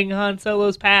knowing Han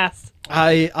Solo's past.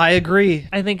 I agree.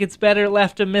 I think it's better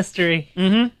left a mystery.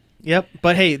 Mm-hmm. Yep.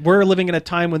 But hey, we're living in a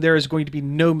time when there is going to be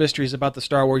no mysteries about the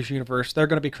Star Wars universe. They're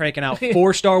going to be cranking out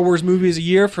 4 Star Wars movies a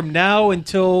year from now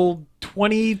until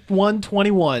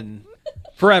 21.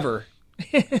 Forever.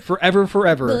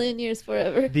 Forever. Million years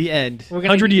forever. The end.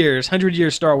 100 years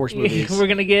Star Wars movies. We're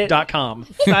going to get .com.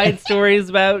 side stories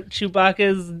about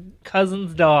Chewbacca's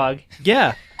cousin's dog.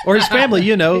 Yeah. Or his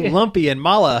family, Lumpy and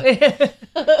Mala. Are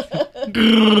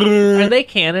they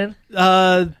canon?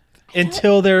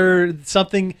 Until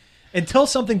something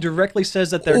directly says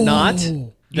that they're not.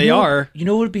 They are. You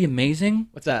know what would be amazing?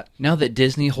 What's that? Now that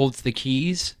Disney holds the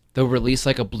keys, they'll release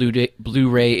like a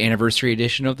Blu-ray anniversary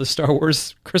edition of the Star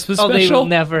Wars Christmas special. They will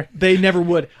never. They never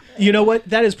would. You know what?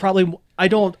 That is probably.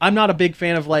 I'm not a big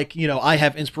fan of I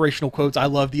have inspirational quotes. I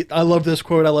love this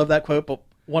quote. I love that quote. But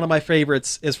one of my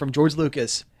favorites is from George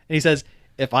Lucas, and he says,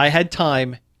 "If I had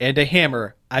time and a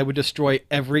hammer, I would destroy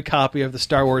every copy of the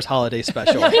Star Wars Holiday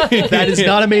Special." That is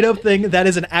not a made-up thing. That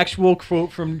is an actual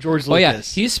quote from George Lucas. Oh yeah,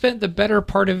 he spent the better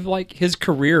part of his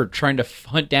career trying to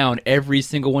hunt down every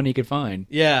single one he could find.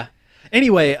 Yeah.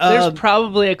 Anyway, there's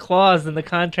probably a clause in the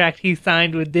contract he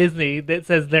signed with Disney that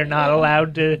says they're not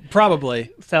allowed to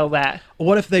probably sell that.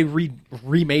 What if they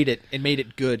remade it and made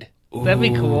it good? That'd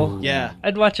be cool. Yeah,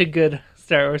 I'd watch a good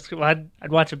Star Wars. Well,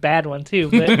 I'd watch a bad one too.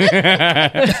 But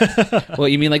well,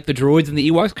 you mean like the droids and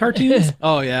the Ewoks cartoons?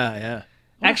 Oh yeah.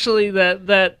 Actually,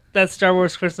 that Star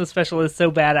Wars Christmas special is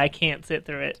so bad I can't sit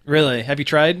through it. Really? Have you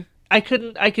tried? I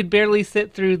could barely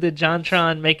sit through the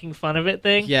JonTron making fun of it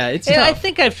thing. Yeah, it's And tough. I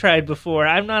think I've tried before.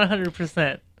 I'm not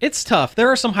 100%. It's tough. There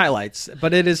are some highlights,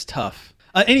 but it is tough.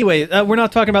 Anyway, we're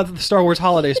not talking about the Star Wars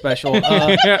Holiday Special.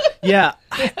 Yeah,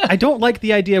 I don't like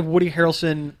the idea of Woody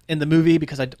Harrelson in the movie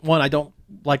because I don't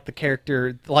like the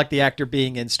character, like the actor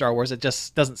being in Star Wars. It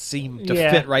just doesn't seem to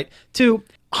Yeah. fit right. Two,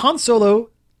 Han Solo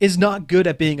is not good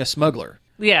at being a smuggler.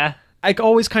 Yeah. I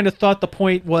always kind of thought the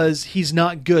point was he's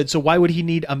not good, so why would he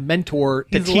need a mentor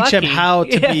to He's teach him lucky. how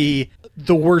to Yeah. be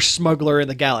the worst smuggler in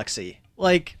the galaxy?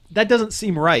 Like, that doesn't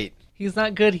seem right. He's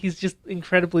not good. He's just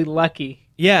incredibly lucky.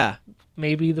 Yeah,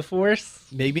 Maybe the Force.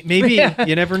 maybe Yeah.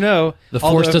 you never know. The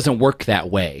Force Although- doesn't work that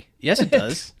way. Yes, it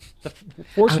does. The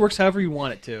Force works however you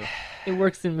want it to. It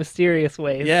works in mysterious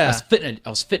ways. I Yeah.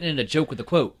 was fitting in a joke with a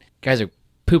quote. Guys are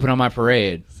pooping on my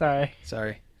parade. Sorry.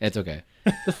 Sorry. It's okay.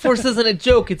 The Force isn't a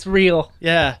joke. It's real.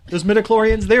 Yeah, those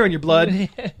midichlorians, they're in your blood.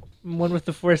 I'm one with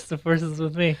the Force. The Force is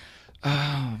with me.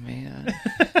 Oh man.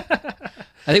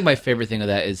 I think my favorite thing of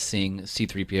that is seeing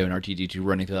C-3PO and R2-D2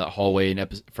 running through that hallway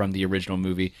from the original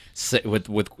movie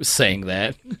with saying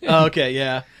that. Oh, okay,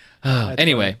 yeah.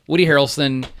 Anyway, Woody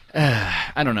Harrelson,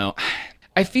 I don't know.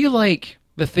 I feel like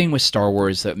the thing with Star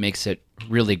Wars that makes it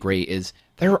really great is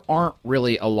there aren't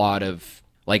really a lot of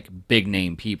like big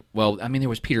name people. Well, I mean there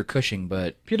was Peter Cushing,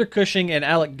 but Peter Cushing and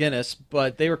Alec Guinness,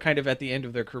 but they were kind of at the end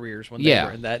of their careers when they Yeah.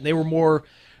 were in that. And they were more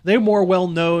well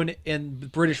known in the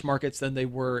British markets than they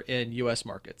were in US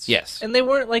markets. yes. And they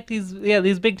weren't like these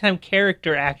big time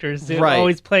character actors who Right.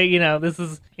 always play. This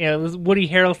Woody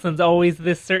Harrelson's always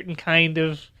this certain kind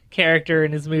of character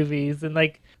in his movies, and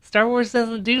like Star Wars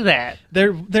doesn't do that.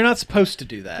 They're not supposed to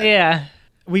do that. Yeah.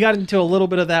 We got into a little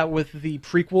bit of that with the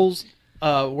prequels,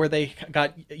 where they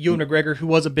got Ewan McGregor, who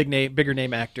was a bigger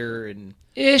name actor, and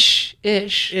Ish.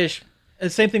 ish.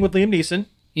 And same thing with Liam Neeson,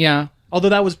 Yeah. although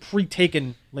that was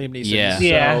pre-taken Liam Neeson. Yeah. So,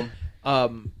 Yeah.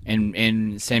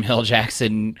 And Samuel L.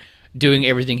 Jackson doing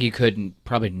everything he could and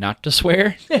probably not to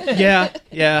swear. yeah.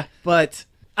 But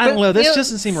I don't know. This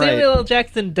doesn't seem right. Samuel L.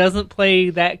 Jackson doesn't play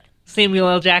that Samuel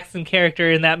L. Jackson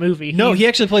character in that movie. No, he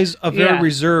actually plays a very Yeah.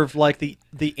 reserved, like the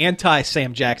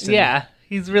anti-Sam Jackson. Yeah,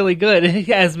 he's really good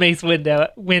as Mace Windu.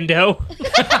 Mace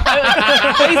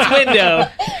Windu.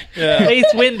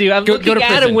 Mace Windu. I'm Go looking to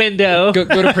at a prison. window. Go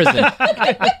to prison.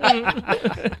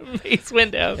 Mace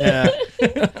Windu. Yeah.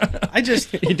 I just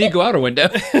He did go out a window.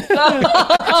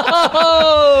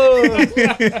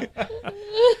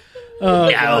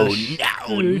 Oh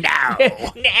No.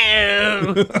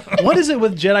 no! what is it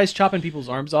with Jedi's chopping people's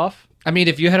arms off? I mean,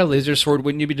 if you had a laser sword,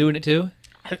 wouldn't you be doing it too?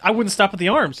 I wouldn't stop at the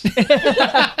arms.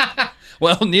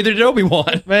 Well, neither did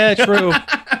Obi-Wan. Yeah, true. Or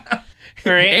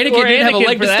Anakin didn't have a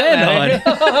leg for to that stand on.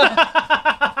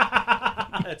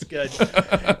 matter. That's good.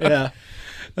 Yeah.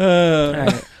 All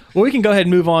right. Well, we can go ahead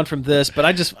and move on from this, but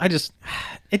I just,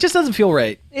 it just doesn't feel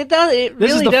right. It does. It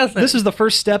really doesn't. This is the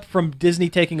first step from Disney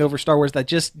taking over Star Wars that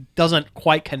just doesn't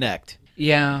quite connect.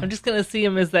 Yeah. I'm just gonna see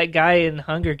him as that guy in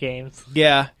Hunger Games.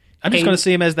 Yeah. I'm just Hey. going to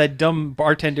see him as that dumb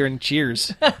bartender in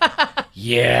Cheers.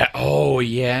 Yeah. Oh,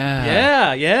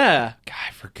 yeah. Yeah. God,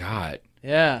 I forgot.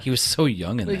 Yeah. He was so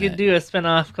young in We that. could do a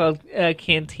spinoff called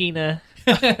Cantina.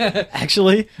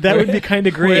 Actually, that would be kind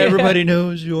of great. Where everybody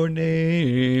knows your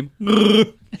name.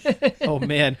 Oh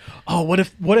man. Oh, what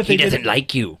if He they doesn't did?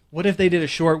 like you. What if they did a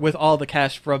short with all the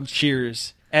cast from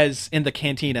Cheers as in the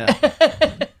cantina?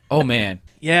 Oh, man.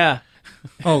 Yeah.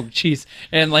 Oh, jeez.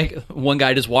 And like one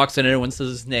guy just walks in and everyone says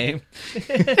his name.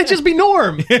 It'd just be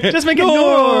Norm. Just make it Norm.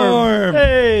 Norm.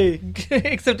 Hey.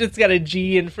 Except it's got a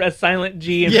silent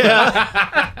G in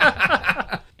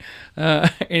Yeah.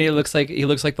 And he looks like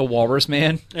the Walrus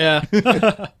Man. Yeah.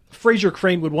 Fraser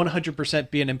Crane would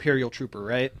 100% be an Imperial trooper,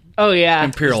 right? Oh yeah.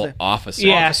 Imperial officer.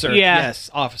 Yeah. Officer. yeah. Yes,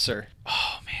 officer.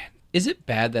 Is it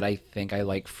bad that I think I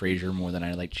like Frasier more than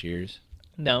I like Cheers?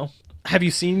 No. Have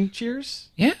you seen Cheers?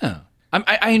 Yeah.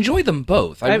 I enjoy them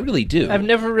both. I really do. I've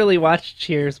never really watched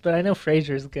Cheers, but I know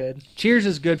Frasier's good. Cheers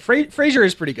is good. Frasier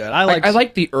is pretty good. I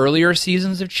like the earlier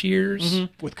seasons of Cheers.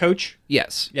 with Coach.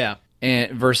 Yes. Yeah.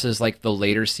 And versus like the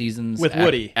later seasons With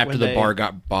Woody, after when the they- bar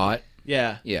got bought.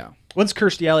 Yeah. Yeah. Once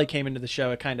Kirstie Alley came into the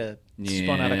show, it kind of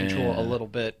spun out of control Yeah. a little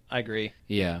bit. I agree.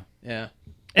 Yeah. Yeah.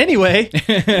 Anyway,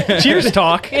 Cheers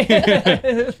talk.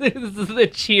 This is the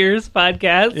Cheers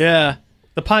podcast. Yeah.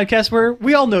 The podcast where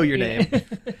we all know your name.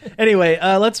 Anyway,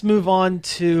 let's move on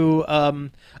to.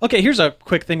 Okay, here's a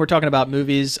quick thing. We're talking about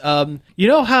movies. You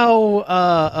know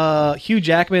how Hugh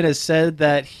Jackman has said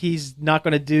that he's not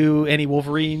going to do any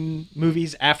Wolverine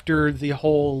movies after the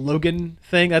whole Logan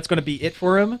thing? That's going to be it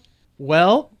for him?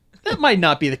 Well, that might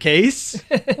not be the case.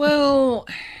 Well,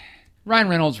 Ryan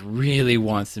Reynolds really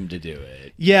wants him to do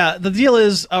it. Yeah, the deal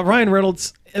is Ryan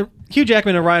Reynolds, Hugh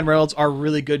Jackman and Ryan Reynolds are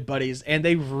really good buddies, and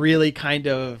they really kind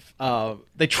of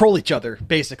they troll each other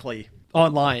basically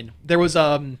online. There's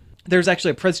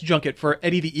actually a press junket for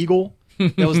Eddie the Eagle.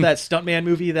 That was that stuntman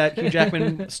movie that Hugh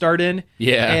Jackman starred in.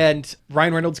 Yeah. And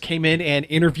Ryan Reynolds came in and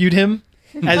interviewed him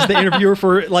as the interviewer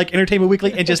for like Entertainment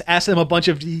Weekly and just asked him a bunch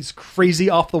of these crazy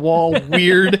off the wall,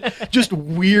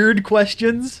 weird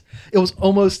questions. It was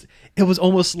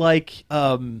almost like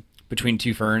Between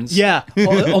Two Ferns. yeah,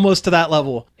 almost to that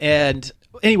level. And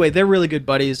anyway, they're really good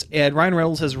buddies, and Ryan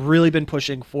Reynolds has really been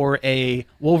pushing for a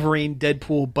Wolverine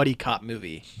Deadpool buddy cop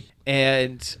movie.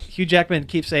 And Hugh Jackman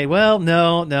keeps saying, "Well,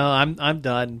 no, I'm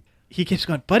done." He keeps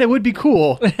going, "But it would be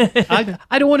cool. I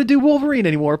don't want to do Wolverine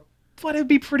anymore, but it'd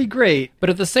be pretty great. But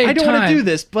at the same I don't time, want to do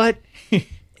this, but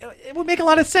it would make a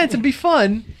lot of sense and be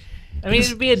fun." I mean,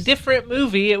 it'd be a different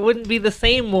movie. It wouldn't be the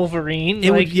same Wolverine.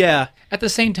 It would, yeah. At the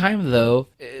same time, though,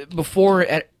 before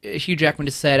Hugh Jackman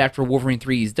just said after Wolverine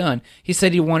 3 is done, he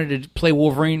said he wanted to play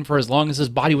Wolverine for as long as his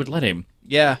body would let him.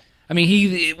 Yeah. I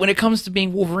mean, when it comes to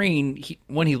being Wolverine,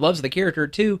 when he loves the character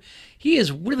too, he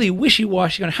is really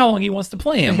wishy-washy on how long he wants to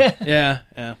play him.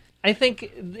 Yeah. I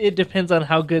think it depends on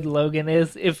how good Logan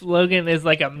is. If Logan is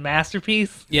like a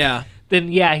masterpiece, Yeah.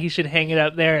 then yeah, he should hang it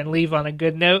up there and leave on a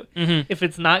good note. Mm-hmm. If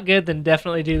it's not good, then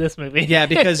definitely do this movie. Yeah,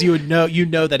 because you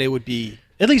know that it would be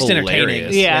at least entertaining.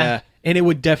 Hilarious. Yeah. And it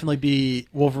would definitely be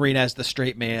Wolverine as the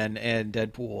straight man and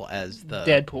Deadpool as the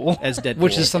Deadpool.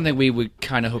 Which is something we would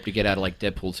kind of hope to get out of like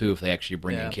Deadpool 2 if they actually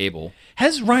bring Yeah. in Cable.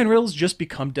 Has Ryan Reynolds just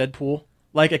become Deadpool?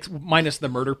 Like minus the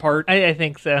murder part? I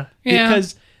think so. Yeah.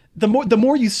 Because the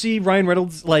more you see Ryan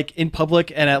Reynolds like in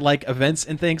public and at like events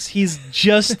and things, he's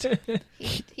just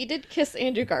He did kiss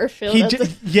Andrew Garfield. he at ju-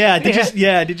 the- yeah.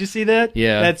 Did you see that?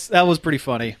 Yeah. that was pretty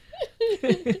funny.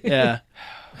 Yeah.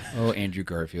 Oh, Andrew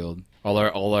Garfield. All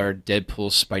our Deadpool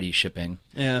Spidey shipping.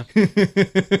 Yeah.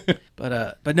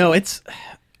 but no,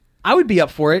 I would be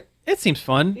up for it. It seems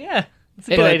fun. Yeah, it's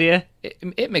a good idea.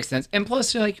 It makes sense. And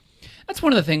plus, like, that's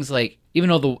one of the things, like, even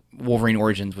though the Wolverine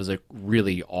Origins was a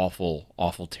really awful,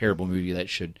 terrible movie that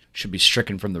should be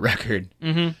stricken from the record,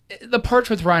 the parts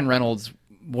with Ryan Reynolds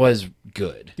was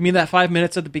good. You mean that 5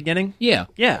 minutes at the beginning? Yeah.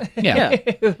 Yeah. Yeah.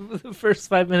 The first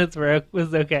 5 minutes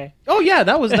was okay. Oh yeah,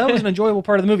 that was an enjoyable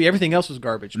part of the movie. Everything else was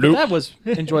garbage, but Nope. that was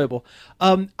enjoyable.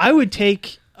 I would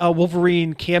take a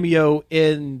Wolverine cameo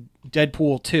in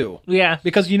Deadpool 2. Yeah.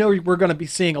 Because we're going to be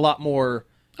seeing a lot more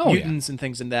Oh, mutants and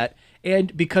things in that,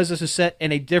 and because this is set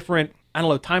in a different, I don't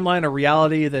know, timeline or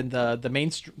reality than the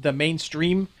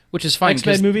mainstream, Which is fine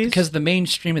X-Men movies? because the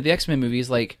mainstream of the X-Men movies,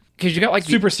 like, because you got like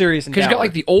super serious and because you got dour.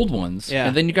 like the old ones, Yeah.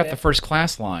 and then you got the First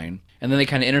Class line, and then they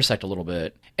kind of intersect a little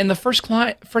bit. And the First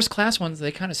Class ones,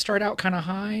 they kind of start out kind of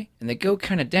high, and they go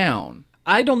kind of down.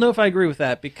 I don't know if I agree with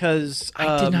that because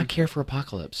I did not care for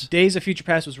Apocalypse. Days of Future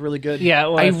Past was really good. Yeah,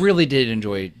 it was. I really did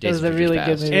enjoy Days was of a Future really Past.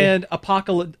 good movie. And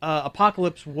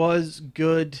Apocalypse was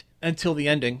good until the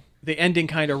ending. The ending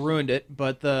kind of ruined it,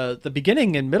 but the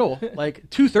beginning and middle, like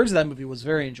 2/3 of that movie was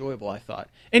very enjoyable, I thought.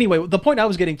 Anyway, the point I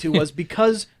was getting to was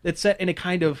because it's set in a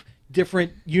kind of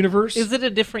different universe. Is it a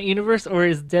different universe, or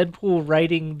is Deadpool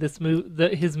writing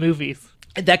his movies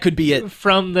That could be it.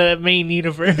 from the main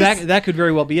universe? That could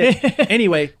very well be it.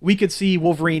 Anyway, we could see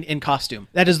Wolverine in costume.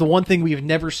 That is the one thing we've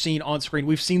never seen on screen.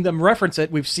 We've seen them reference it.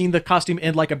 We've seen the costume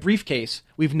in like a briefcase.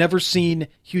 We've never seen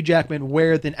Hugh Jackman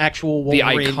wear the actual The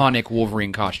Wolverine, iconic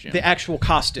Wolverine costume. the actual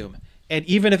costume. And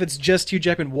even if it's just Hugh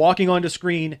Jackman walking onto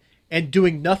screen and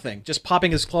doing nothing, just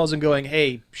popping his claws and going,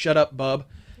 "Hey, shut up, bub."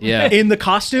 Yeah. In the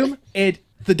costume, and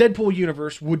the Deadpool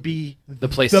universe would be The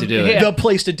place to do it. The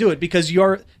place to do it because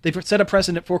they've set a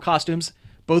precedent for costumes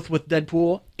both with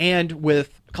Deadpool and with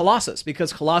Colossus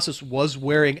because Colossus was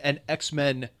wearing an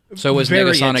X-Men So was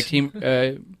variant. Negasonic team.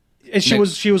 And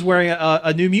she was wearing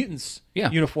a New Mutants Yeah.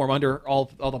 uniform under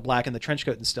all the black and the trench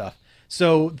coat and stuff.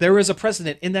 So there is a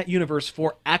precedent in that universe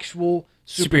for actual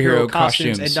superhero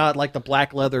costumes and not like the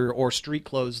black leather or street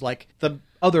clothes like the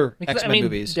other X-Men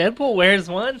movies. Deadpool wears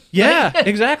one. Yeah,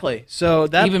 exactly. So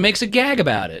that even makes a gag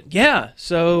about it. yeah.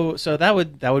 So that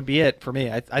would be it for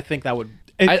me. I think that would.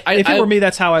 If I- it were me,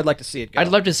 that's how I'd like to see it go. I'd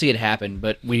love to see it happen,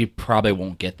 but we probably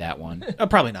won't get that one.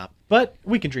 Probably not, but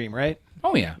we can dream, right?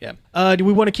 Oh yeah. Yeah. Do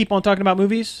we want to keep on talking about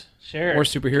movies? Sure. Or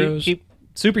superheroes. Keep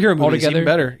Superhero movies, Altogether? even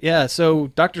better. Yeah, so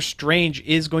Doctor Strange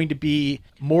is going to be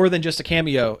more than just a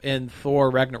cameo in Thor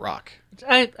Ragnarok.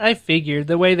 I figured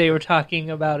the way they were talking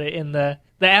about it in the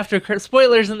after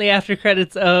spoilers in the after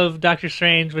credits of Doctor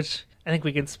Strange, which I think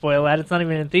we can spoil that. It's not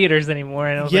even in theaters anymore.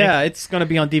 I don't think. Yeah, it's going to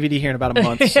be on DVD here in about a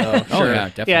month. So Oh sure. yeah,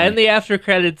 definitely. Yeah, in the after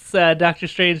credits, Doctor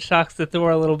Strange talks to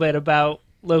Thor a little bit about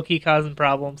Loki causing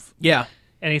problems, Yeah.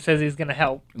 and he says he's going to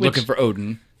help. Looking for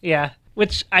Odin. Yeah,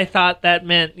 which I thought that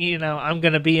meant, I'm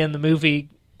going to be in the movie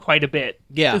quite a bit.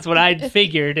 Yeah. Is what I'd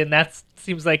figured, and that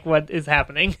seems like what is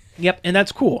happening. Yep, and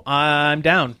that's cool. I'm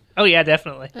down. Oh, yeah,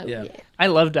 definitely. Oh, Yeah. I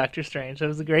love Doctor Strange. That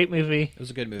was a great movie. It was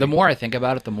a good movie. The more I think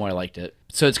about it, the more I liked it.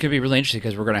 So it's going to be really interesting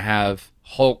because we're going to have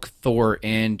Hulk, Thor,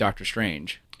 and Doctor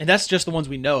Strange. And that's just the ones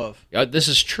we know of. This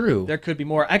is true. There could be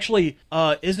more. Actually,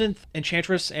 isn't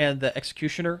Enchantress and the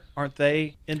Executioner, aren't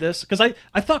they in this? Because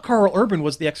I thought Carl Urban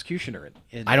was the Executioner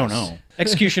in I don't this. know.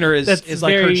 Executioner is That's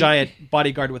like her very- giant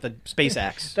bodyguard with a space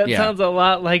axe. That Yeah. sounds a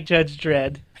lot like Judge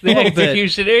Dredd, the A little bit.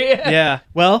 executioner. Yeah. Yeah.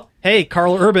 Well, hey,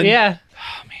 Carl Urban. Yeah.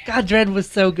 God, Dredd was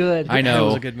so good. I It know.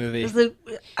 was a good movie.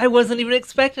 I wasn't even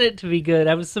expecting it to be good.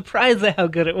 I was surprised at how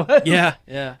good it was. Yeah.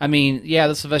 Yeah. I mean, yeah,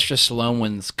 the Sylvester Stallone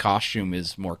one's costume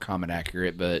is more common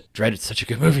accurate, but Dread is such a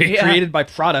good movie. Yeah. Created by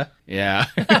Prada. Yeah.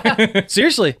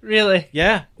 Seriously. Really.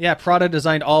 Yeah. Yeah. Prada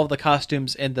designed all of the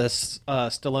costumes in the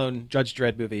Stallone Judge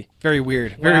Dredd movie. Very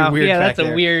weird. Very Wow. weird. Yeah, fact that's a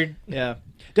there. weird. Yeah.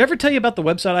 Did I ever tell you about the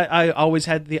website I always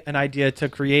had an idea to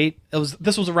create?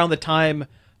 This was around the time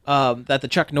that the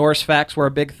Chuck Norris facts were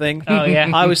a big thing. Oh, yeah.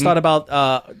 I always thought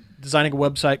about designing a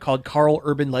website called Carl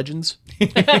Urban Legends,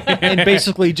 and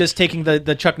basically just taking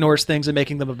the Chuck Norris things and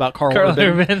making them about Carl Carl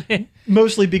Urban. Urban.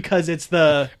 Mostly because it's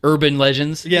the Urban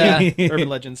Legends. yeah Urban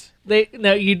Legends.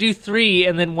 No, you do 3,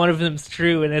 and then one of them's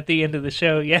true, and at the end of the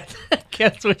show, you have to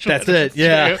guess which That's one it. is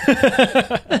Yeah.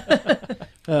 true.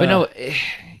 But no,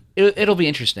 it'll be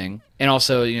interesting. And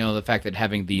also, the fact that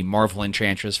having the Marvel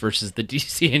Enchantress versus the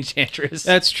DC Enchantress.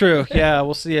 That's true. Yeah,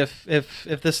 we'll see if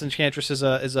this Enchantress is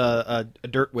a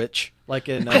dirt witch like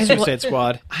in Suicide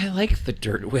Squad. I like the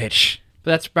Dirt Witch,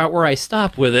 but that's about where I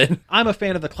stop with it. I'm a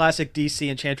fan of the classic DC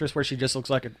Enchantress where she just looks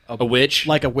like A witch?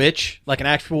 like a witch, like an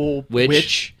actual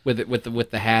witch, with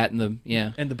the hat and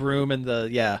the and the broom and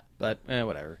the but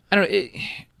whatever. I don't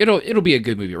know. It'll be a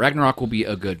good movie. Ragnarok will be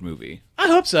a good movie. I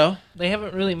hope so. They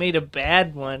haven't really made a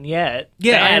bad one yet.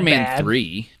 Yeah, Bad, Iron Man bad.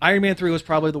 3 Iron Man 3 was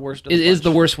probably the worst. Of is bunch.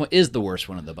 the worst one. Is the worst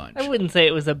one of the bunch. I wouldn't say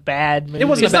it was a bad movie. It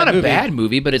wasn't It's a bad not a movie. bad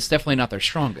movie, but it's definitely not their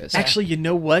strongest. Actually, you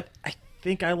know what? I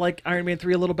think I like Iron Man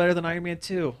 3 a little better than Iron Man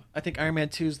 2. I think Iron Man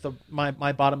 2 is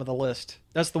my bottom of the list.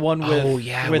 That's the one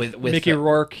with with Mickey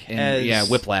Rourke and,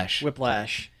 as Whiplash.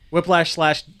 Whiplash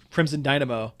 / Crimson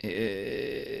Dynamo.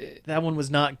 That one was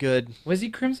not good. Was he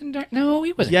Crimson Dynamo? No,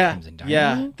 he wasn't Yeah, Crimson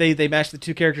Dynamo. yeah. They mashed the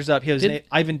two characters up. He was Did-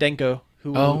 Ivan Denko,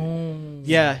 who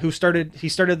who started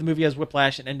the movie as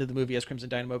Whiplash and ended the movie as Crimson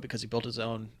Dynamo because he built his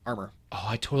own armor. Oh,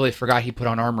 I totally forgot he put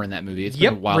on armor in that movie. It's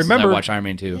Yep, been a while remember- since I watched Iron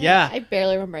Man 2. Yeah. I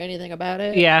barely remember anything about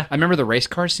it. Yeah. I remember the race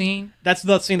car scene. That's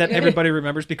the scene that everybody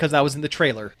remembers because that was in the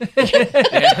trailer.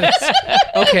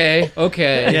 Okay.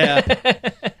 Yeah.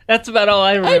 That's about all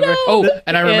I remember. Oh,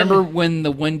 and I remember when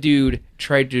the one dude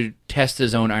tried to test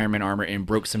his own Iron Man armor and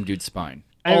broke some dude's spine.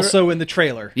 Also in the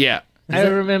trailer. Yeah. I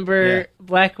remember Yeah.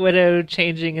 Black Widow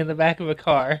changing in the back of a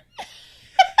car.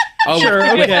 Oh, Sure,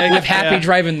 with, okay. with Happy Yeah.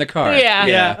 driving the car. Yeah.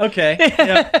 Yeah, okay.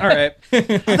 Yeah, all right.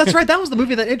 Oh, that's right. That was the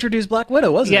movie that introduced Black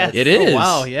Widow, wasn't Yes. it? It is. Oh,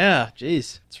 wow, yeah.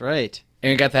 Jeez. That's right.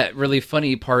 And we got that really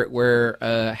funny part where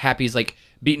Happy's like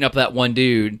beating up that one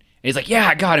dude. And he's like, yeah,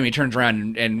 I got him. He turns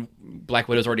around and Black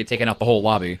Widow's already taken out the whole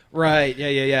lobby. Right.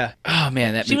 Yeah. Oh,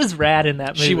 man. She was rad in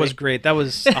that movie. She was great. That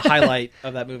was a highlight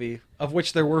of that movie, of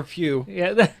which there were few.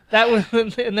 Yeah, that was.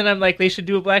 And then I'm like, they should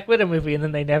do a Black Widow movie, and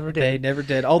then they never They did. never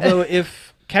did. Although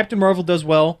if Captain Marvel does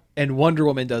well and Wonder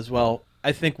Woman does well,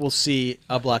 I think we'll see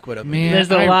a Black Widow movie. Man, There's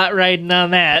a lot riding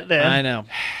on that. Then I know.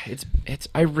 It's.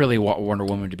 I really want Wonder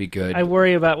Woman to be good. I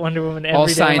worry about Wonder Woman every All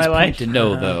day signs of my point life. to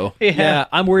no, though. Yeah,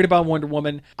 I'm worried about Wonder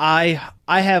Woman. I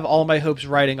have all my hopes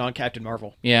riding on Captain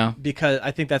Marvel Yeah. because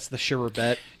I think that's the surer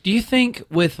bet. Do you think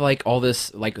with like all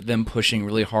this, like them pushing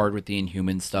really hard with the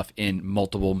Inhuman stuff in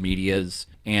multiple medias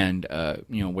and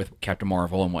with Captain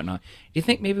Marvel and whatnot, do you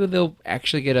think maybe they'll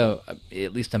actually get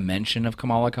at least a mention of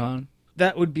Kamala Khan?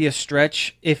 That would be a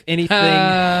stretch, if anything.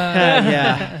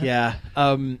 Yeah.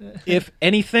 If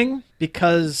anything,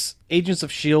 because Agents of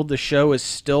S.H.I.E.L.D., the show, is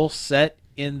still set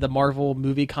in the Marvel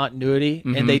movie continuity,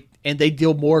 and and they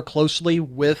deal more closely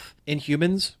with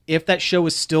Inhumans, if that show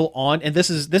is still on, and this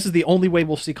is the only way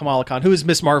we'll see Kamala Khan, who is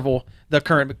Miss Marvel, the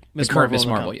current Miss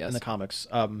Marvel, yes. in the comics.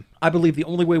 I believe the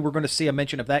only way we're going to see a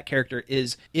mention of that character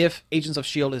is if Agents of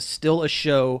S.H.I.E.L.D. is still a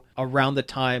show around the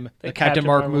time the Captain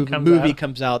Marvel movie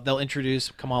comes out. They'll introduce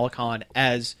Kamala Khan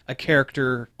as a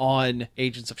character on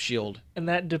Agents of S.H.I.E.L.D. And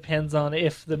that depends on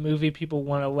if the movie people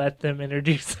want to let them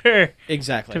introduce her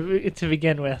Exactly. to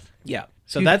begin with. Yeah.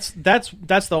 So that's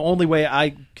the only way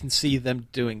I can see them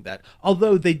doing that.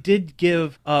 Although they did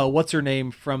give what's her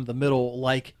name from the middle,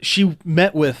 like she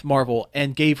met with Marvel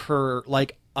and gave her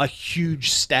like a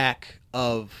huge stack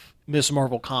of Miss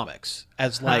Marvel comics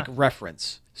as like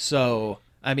reference. So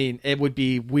I mean, it would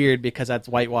be weird because that's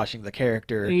whitewashing the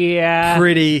character. Yeah.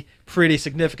 Pretty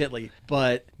significantly,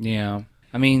 but Yeah.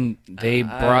 I mean, they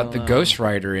brought the Ghost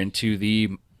Rider into the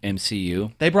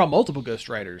MCU. they brought multiple Ghost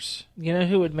Riders. You know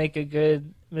who would make a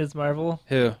good Ms. Marvel?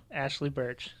 Who? Ashley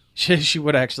Birch. She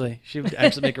would actually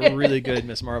make a really good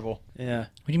Miss Marvel. Yeah. What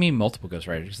do you mean multiple Ghost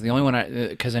Riders? The only one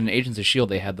because in Agents of S.H.I.E.L.D.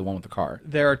 they had the one with the car.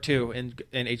 There are two in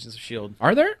Agents of S.H.I.E.L.D.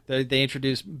 Are there? They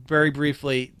introduced very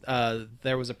briefly.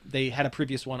 They had a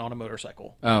previous one on a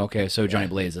motorcycle. Oh, okay. So Johnny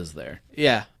Blaze is there,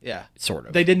 Yeah. sort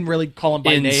of. They didn't really call him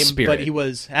by In name, spirit. but he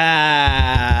was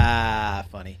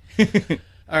funny.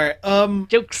 All right.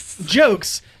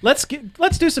 Jokes. Let's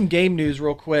do some game news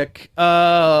real quick. We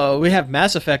have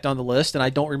Mass Effect on the list, and I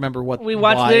don't remember what We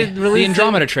watched why. the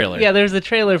Andromeda trailer. Yeah, there's a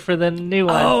trailer for the new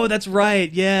one. Oh, that's right.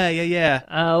 Yeah.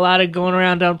 A lot of going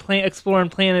around on exploring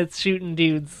planets, shooting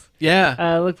dudes.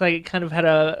 Yeah. Looked like it kind of had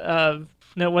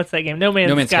what's that game? No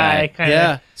Man's Man's Sky. Sky. Kind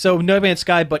Yeah. of. So No Man's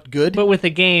Sky, but good. But with a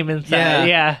game inside.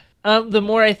 Yeah. The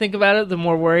more I think about it, the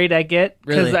more worried I get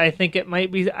because Really? I think it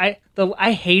might be. I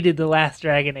hated the last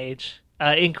Dragon Age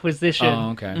Inquisition.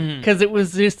 Oh, okay. Because it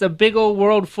was just a big old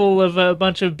world full of a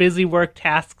bunch of busy work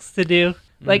tasks to do.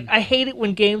 Like, I hate it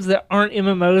when games that aren't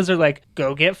MMOs are like,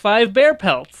 go get 5 bear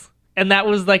pelts. And that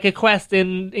was like a quest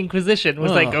in Inquisition.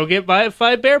 Was like, go get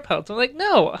 5 bear pelts. I'm like,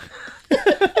 no.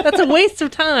 That's a waste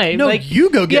of time. no, like, you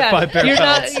go get yeah, 5 bear you're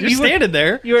pelts. not- You're you were- standing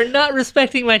there. You are not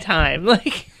respecting my time.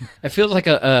 Like, It feels like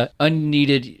a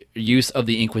unneeded use of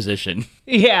the Inquisition.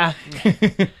 yeah.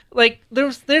 Like,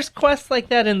 there's quests like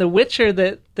that in The Witcher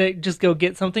that just go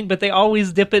get something, but they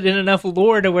always dip it in enough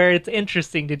lore to where it's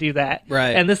interesting to do that. Right.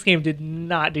 And this game did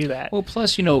not do that. Well,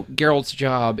 plus, Geralt's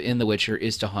job in The Witcher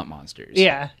is to hunt monsters.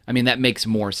 Yeah. I mean, that makes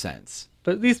more sense.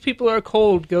 But these people are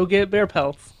cold. Go get bear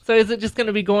pelts. So is it just going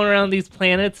to be going around these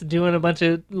planets doing a bunch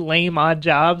of lame, odd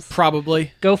jobs?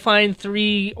 Probably. Go find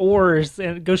 3 ores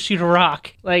and go shoot a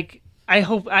rock. Like, I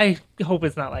hope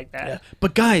it's not like that. Yeah.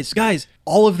 But guys,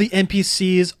 all of the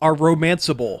NPCs are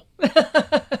romanceable.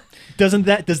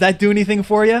 Does that do anything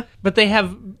for you? But they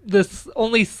have this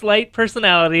only slight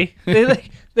personality.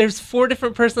 There's 4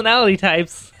 different personality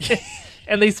types.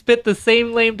 And they spit the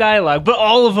same lame dialogue, but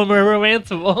all of them are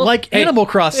romanceable. Like Animal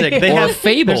Crossing, they Or have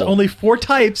Fable. There's only 4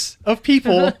 types of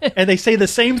people, and they say the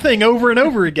same thing over and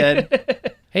over again.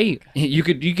 Hey, you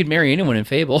could marry anyone in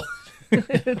Fable.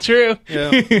 True.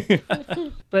 Yeah.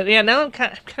 But yeah, now I'm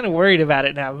kind of worried about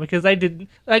it now because I didn't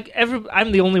like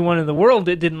I'm the only one in the world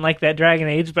that didn't like that Dragon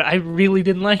Age, but I really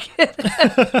didn't like it.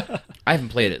 I haven't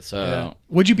played it, so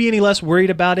Would you be any less worried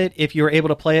about it if you were able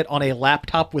to play it on a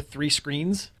laptop with 3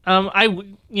 screens? I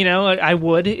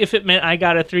would if it meant I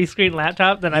got a 3-screen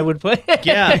laptop, then I would play it.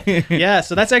 Yeah.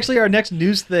 So that's actually our next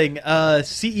news thing.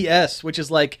 CES, which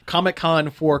is like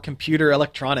Comic-Con for computer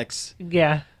electronics.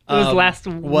 Yeah. It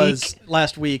was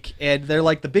last week, and they're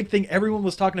like the big thing everyone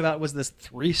was talking about was this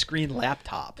 3-screen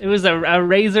laptop. It was a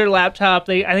Razer laptop.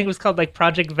 I think it was called like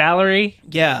Project Valerie.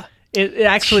 Yeah. It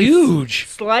actually huge.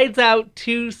 slides out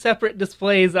 2 separate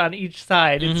displays on each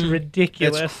side. It's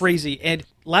ridiculous. It's crazy. And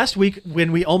last week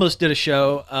when we almost did a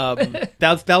show,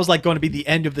 that was like going to be the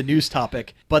end of the news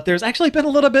topic. But there's actually been a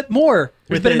little bit more.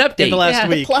 There's been an update. in the last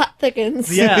The week. plot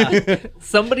thickens. Yeah.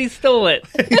 Somebody stole it.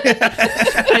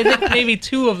 I think maybe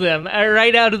 2 of them are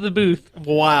right out of the booth.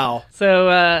 Wow. So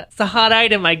it's a hot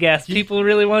item, I guess. People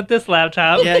really want this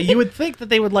laptop. Yeah, you would think that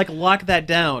they would like lock that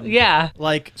down. Yeah,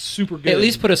 Like super good. at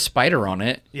least put a spider on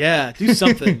it. Yeah, do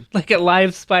something. like a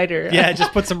live spider. Yeah,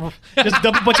 just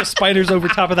dump a bunch of spiders over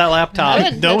top of that laptop. I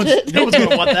wouldn't No touch one's it.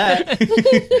 gonna want that.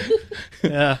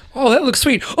 Yeah. Oh, that looks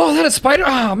sweet. Oh, that a spider.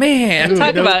 Oh man.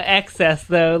 Talk No- about excess,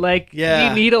 though. Like, Yeah. do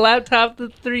you need a laptop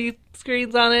with 3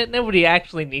 screens on it? Nobody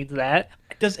actually needs that.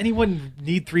 does anyone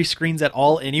need 3 screens at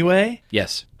all anyway?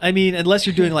 Yes. I mean, unless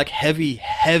you're doing like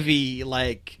heavy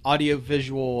like audio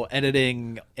visual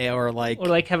editing or like. Or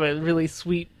like have a really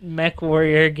sweet mech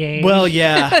warrior game. Well,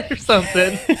 yeah. or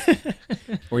something.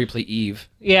 Or you play Eve.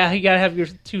 Yeah, you gotta have your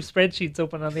 2 spreadsheets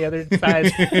open on the other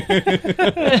side.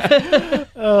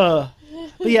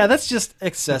 But yeah, that's just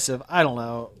excessive. I don't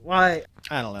know why.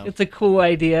 I don't know. It's a cool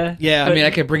idea. Yeah, I mean, I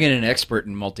could bring in an expert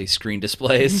in multi-screen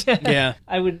displays. yeah,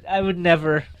 I would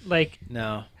never like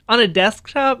no. on a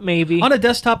desktop maybe. On a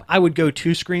desktop, I would go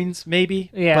 2 screens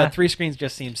maybe. Yeah. But 3 screens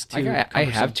just seems too. I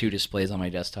cumbersome. have 2 displays on my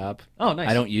desktop. Oh, nice.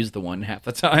 I don't use the one half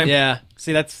the time. Yeah.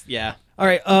 See, that's yeah. All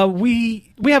right.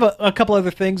 We have a couple other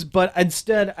things, but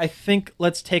instead, I think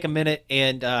let's take a minute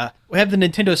and we have the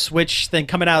Nintendo Switch thing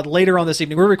coming out later on this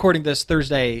evening. We're recording this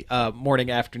Thursday morning,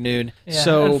 afternoon. Yeah,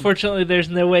 So unfortunately, there's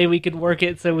no way we could work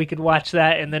it so we could watch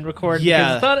that and then record. Yeah.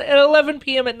 because it's on at 11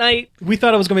 p.m. at night. we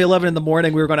thought it was going to be 11 in the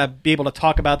morning. We were going to be able to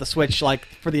talk about the Switch like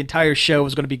for the entire show. It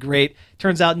was going to be great.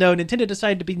 Turns out, no. Nintendo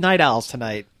decided to be night owls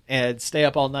tonight and stay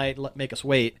up all night, make us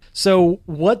wait. So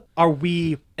what are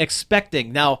we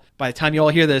expecting? Now, by the time you all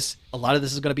hear this, a lot of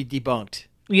this is going to be debunked.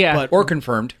 Yeah, But- Or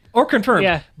confirmed. Or confirmed.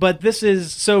 Yeah. But this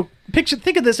is, so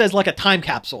think of this as like a time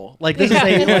capsule. Like this is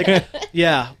a, like,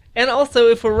 yeah. and also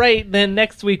if we're right, then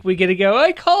next week we get to go.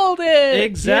 I called it.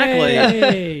 Exactly.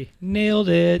 Yay. Nailed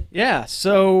it. Yeah.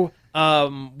 So,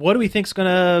 what do we think is going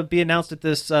to be announced at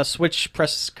this Switch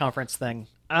press conference thing?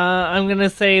 I'm gonna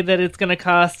say that it's gonna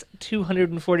cost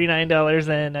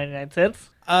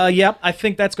 $249.99. Yep. I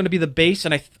think that's going to be the base,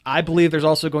 and I believe there's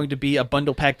also going to be a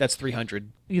bundle pack that's $300.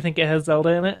 You think it has Zelda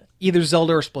in it? Either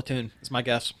Zelda or Splatoon is my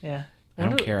guess. Yeah. I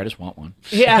don't care. I just want one.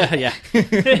 Yeah. yeah.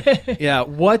 Yeah.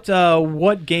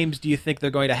 What games do you think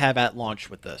they're going to have at launch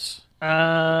with this?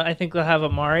 I think they'll have a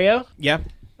Mario. Yeah.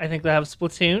 I think they'll have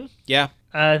Splatoon. Yeah.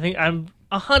 I think I'm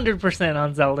 100%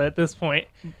 on Zelda at this point.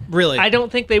 Really? I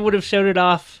don't think they would have showed it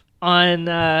off on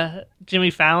Jimmy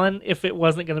Fallon if it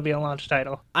wasn't going to be a launch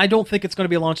title. I don't think it's going to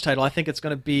be a launch title. I think it's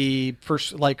going to be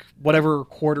first, like whatever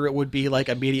quarter it would be, like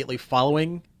immediately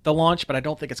following the launch. But I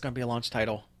don't think it's going to be a launch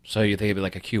title. So you think it'd be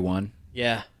like a Q1?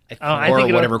 Yeah. I Or think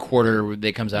it'll- whatever quarter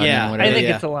it comes out Yeah, in. Whatever. I think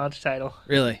Yeah. it's a launch title.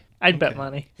 Really? I'd bet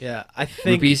money. Yeah. I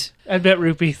think. Rupees? I'd bet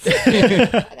rupees.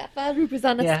 I got 5 rupees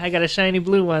on this. Yeah, I got a shiny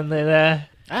blue one that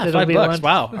that'll be $5. launch-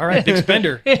 Wow. All right. Big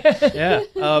spender. Yeah.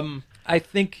 I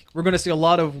think we're going to see a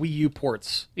lot of Wii U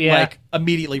ports. Yeah. Like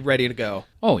immediately ready to go.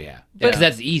 Oh, yeah. Because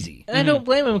that's easy. And I don't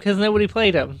blame him because nobody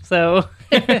played them. So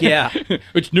Yeah.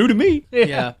 It's new to me.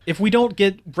 Yeah. If we don't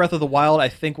get Breath of the Wild, I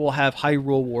think we'll have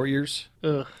Hyrule Warriors.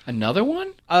 Ugh. Another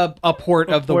one? A port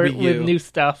of the Wii U. with new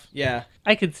stuff. Yeah.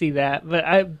 I could see that, but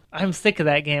I'm sick of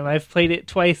that game. I've played it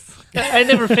twice. I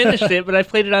never finished it, but I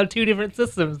played it on 2 different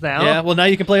systems now. Yeah. Well, now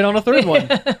you can play it on a third one.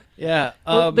 Yeah.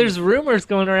 Well, there's rumors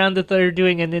going around that they're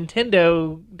doing a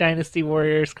Nintendo Dynasty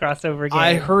Warriors crossover game.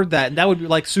 I heard that. And that would be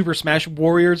like Super Smash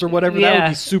Warriors or whatever. That Yeah. would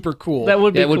be super cool. that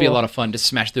would be Yeah, it would be a cool. lot of fun to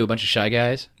smash through a bunch of Shy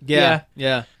Guys. Yeah.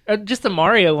 Yeah. Just a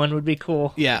Mario one would be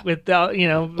cool. Yeah. With Oh,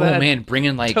 man.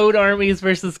 Bringing like... Toad armies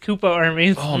versus Koopa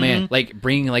armies. Oh, man. Like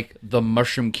bringing like the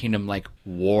Mushroom Kingdom like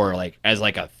war like as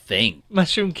like a thing.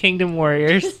 Mushroom Kingdom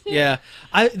Warriors. Yeah.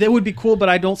 That would be cool, but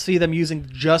I don't see them using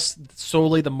just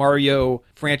solely the Mario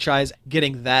franchise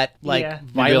getting that like Yeah.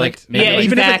 violent. Maybe like- Yeah,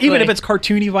 even exactly. if it's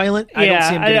cartoony violent, I don't see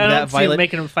them getting I don't that see them violent.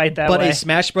 making them fight that But way. a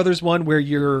Smash Brothers one where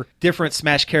your different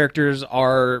Smash characters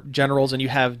are generals and you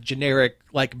have generic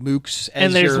like mooks as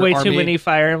and there's your way army. too many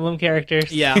Fire Emblem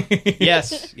characters. Yeah.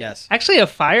 Yes. Yes. Actually, a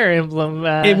Fire Emblem.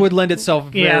 It would lend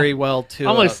itself yeah. very well to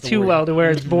almost the too Warrior. well to where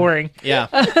it's boring. Yeah.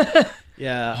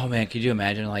 Yeah. Oh, man. Could you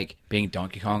imagine like being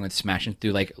Donkey Kong and smashing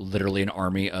through like literally an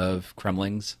army of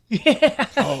Kremlings?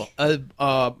 Oh,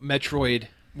 a Metroid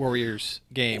Warriors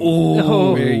game.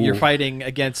 Oh. Where you're fighting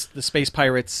against the space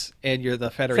pirates and you're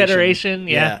the Federation. Federation,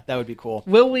 yeah. that would be cool.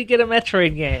 Will we get a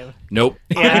Metroid game? Nope.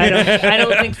 Yeah, I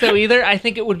don't think so either. I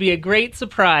think it would be a great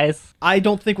surprise. I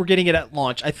don't think we're getting it at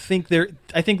launch. I think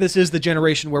this is the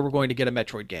generation where we're going to get a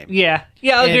Metroid game. Yeah,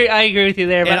 And- I agree with you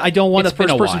there. And But I don't want a It's been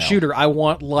a first-person while. shooter. I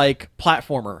want like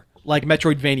platformer, like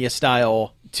Metroidvania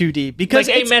style 2D. Because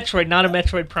like a it's- Metroid, not a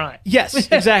Metroid Prime.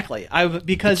 Yes, exactly.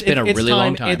 Because It's been a really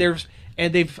long time.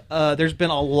 and there's been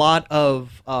a lot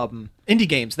of indie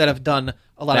games that have done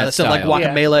a lot of That that stuff, like style.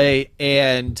 Guacamelee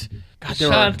and God,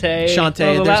 there are- Shantae. Shantae.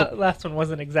 Well, the There's a- last one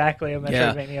wasn't exactly a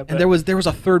Metroidvania, but and there was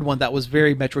a third one that was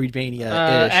very Metroidvania.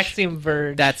 Axiom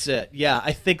Verge. That's it. Yeah,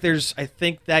 I think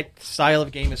that style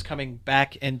of game is coming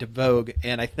back into vogue,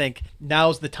 and I think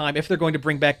now's the time. If they're going to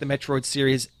bring back the Metroid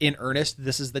series in earnest,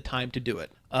 this is the time to do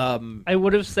it. I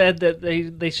would have said that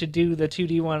they should do the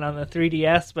 2D one on the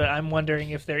 3DS, but I'm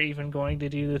wondering if they're even going to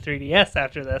do the 3DS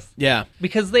after this. Yeah,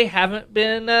 Because they haven't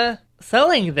been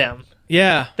selling them.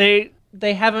 yeah,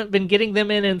 They haven't been getting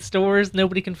them in stores.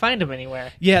 Nobody can find them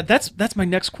anywhere. yeah. That's my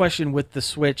next question with the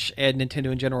Switch and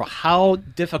Nintendo in general. How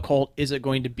difficult is it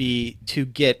going to be to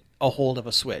get a hold of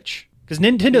a Switch? Because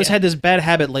Nintendo's had this bad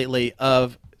habit lately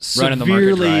of Running the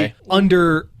market severely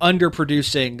dry.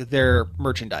 underproducing their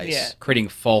merchandise. Yeah. Creating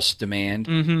false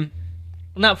demand.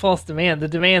 Not false demand. The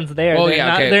demand's there. Oh, they're yeah,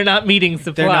 not, okay. They're not meeting They're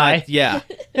supply. not. Yeah,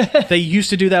 they used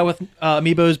to do that with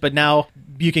amiibos, but now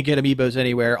you can get amiibos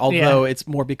anywhere. Although it's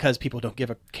more because people don't give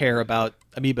a care about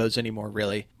amiibos anymore.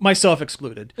 Really, myself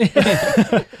excluded. You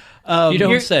don't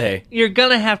You're- say. You're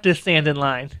gonna have to stand in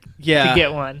line Yeah, to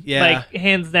get one. Yeah. Like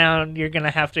hands down, you're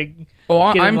gonna have to.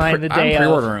 Oh, Get in I'm line the day I'm of.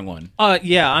 pre-ordering one.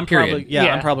 Yeah, I'm Period. probably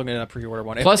Yeah. I'm probably gonna pre-order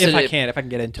one Plus if I it- can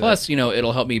get into it. Plus,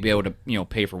 it'll help me be able to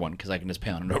pay for one because I can just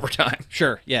pay on it over time.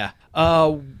 Sure, yeah.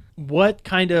 What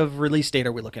kind of release date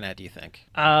are we looking at? Do you think?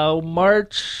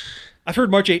 March. I've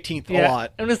heard March 18th a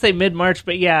lot. I'm gonna say mid-March,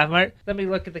 but yeah, let me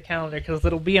look at the calendar because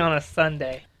it'll be on a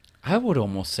Sunday. I would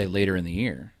almost say later in the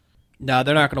year. No,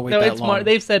 they're not going to wait No, that it's long.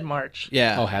 They've said March.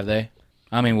 Yeah. Oh, have they?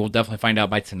 I mean, we'll definitely find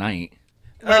out by tonight.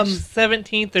 March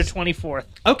 17th or 24th.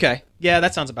 Okay. Yeah,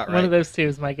 that sounds about right. One of those two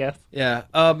is my guess. Yeah.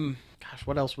 Gosh,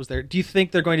 what else was there? Do you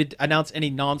think they're going to announce any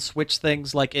non-Switch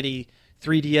things, like any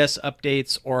 3DS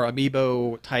updates or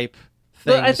Amiibo type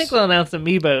things? Well, I think they'll announce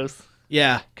Amiibos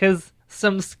Yeah. because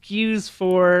some SKUs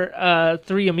for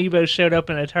 3 Amiibos showed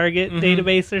up in a Target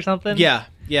database or something. Yeah.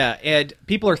 Yeah. And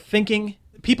people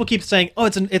keep saying, "Oh,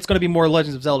 it's going to be more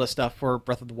Legends of Zelda stuff for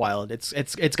Breath of the Wild. It's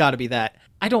got to be that."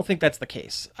 I don't think that's the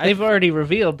case. They've already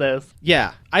revealed those.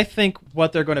 Yeah, I think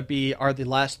what they're going to be are the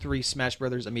last 3 Smash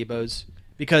Brothers amiibos,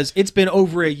 because it's been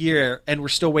over a year and we're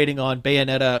still waiting on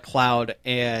Bayonetta, Cloud,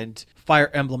 and Fire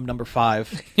Emblem number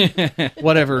 5.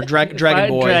 Whatever, Dragon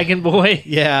Boy. Dragon Boy.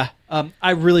 Yeah,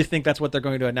 I really think that's what they're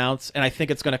going to announce, and I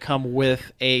think it's going to come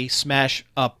with a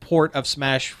port of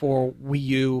Smash for Wii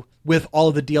U with all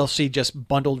of the DLC just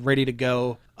bundled, ready to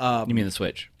go. You mean the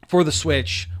Switch? For the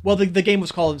Switch. Well, the game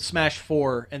was called Smash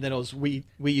 4, and then it was Wii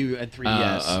U and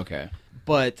 3DS. Okay.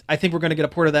 But I think we're going to get a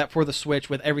port of that for the Switch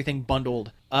with everything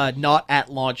bundled, not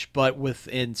at launch, but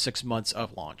within 6 months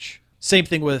of launch. Same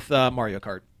thing with Mario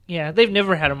Kart. Yeah, they've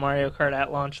never had a Mario Kart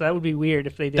at launch. That would be weird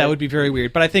if they did. That would be very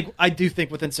weird. But I do think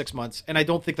within 6 months, and I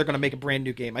don't think they're going to make a brand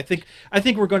new game. I think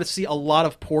we're going to see a lot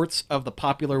of ports of the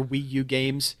popular Wii U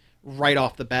games right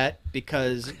off the bat,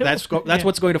 because that's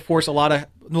what's going to force a lot of,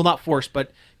 well, not force,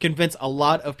 but convince a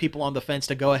lot of people on the fence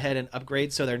to go ahead and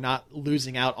upgrade, so they're not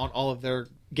losing out on all of their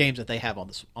games that they have on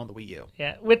the Wii U.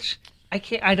 Yeah, which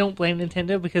I don't blame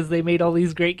Nintendo because they made all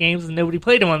these great games and nobody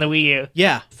played them on the Wii U.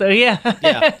 Yeah. So yeah.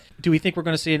 Yeah. Do we think we're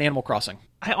going to see an Animal Crossing?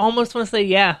 I almost want to say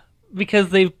yeah,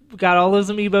 because they've got all those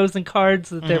amiibos and cards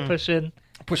that they're pushing.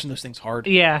 Pushing those things hard.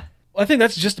 Yeah. I think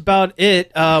that's just about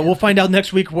it. We'll find out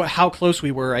next week how close we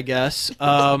were, I guess.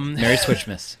 Merry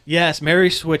Switchmas. Yes, Merry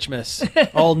Switchmas.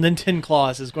 All Nintendo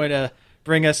Claus is going to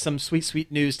bring us some sweet,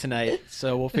 sweet news tonight,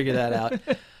 so we'll figure that out.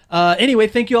 Anyway,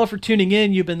 thank you all for tuning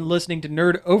in. You've been listening to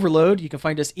Nerd Overload. You can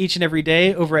find us each and every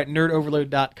day over at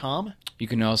nerdoverload.com. You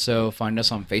can also find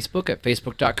us on Facebook at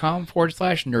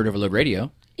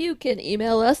facebook.com/nerdoverloadradio. You can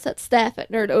email us at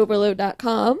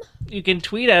staff@nerdoverload.com. You can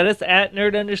tweet at us at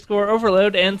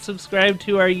nerd_overload and subscribe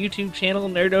to our YouTube channel,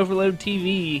 Nerd Overload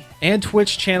TV. And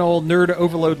Twitch channel Nerd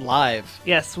Overload Live.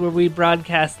 Yes, where we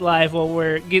broadcast live while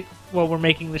we're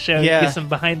making the show. Yeah. Get some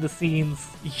behind the scenes.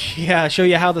 Yeah, show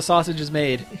you how the sausage is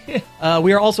made.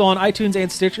 We are also on iTunes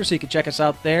and Stitcher, so you can check us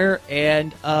out there.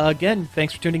 And again,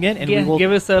 thanks for tuning in. And Yeah, we will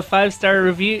give us a 5-star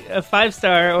review, a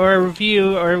 5-star or a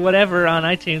review or whatever on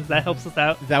iTunes. That helps us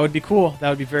out. That would be cool. That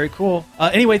would be very cool.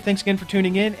 Anyway, thanks again for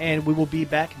tuning in, and we will be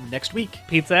back next week.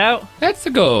 Pizza out. Let's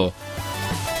go.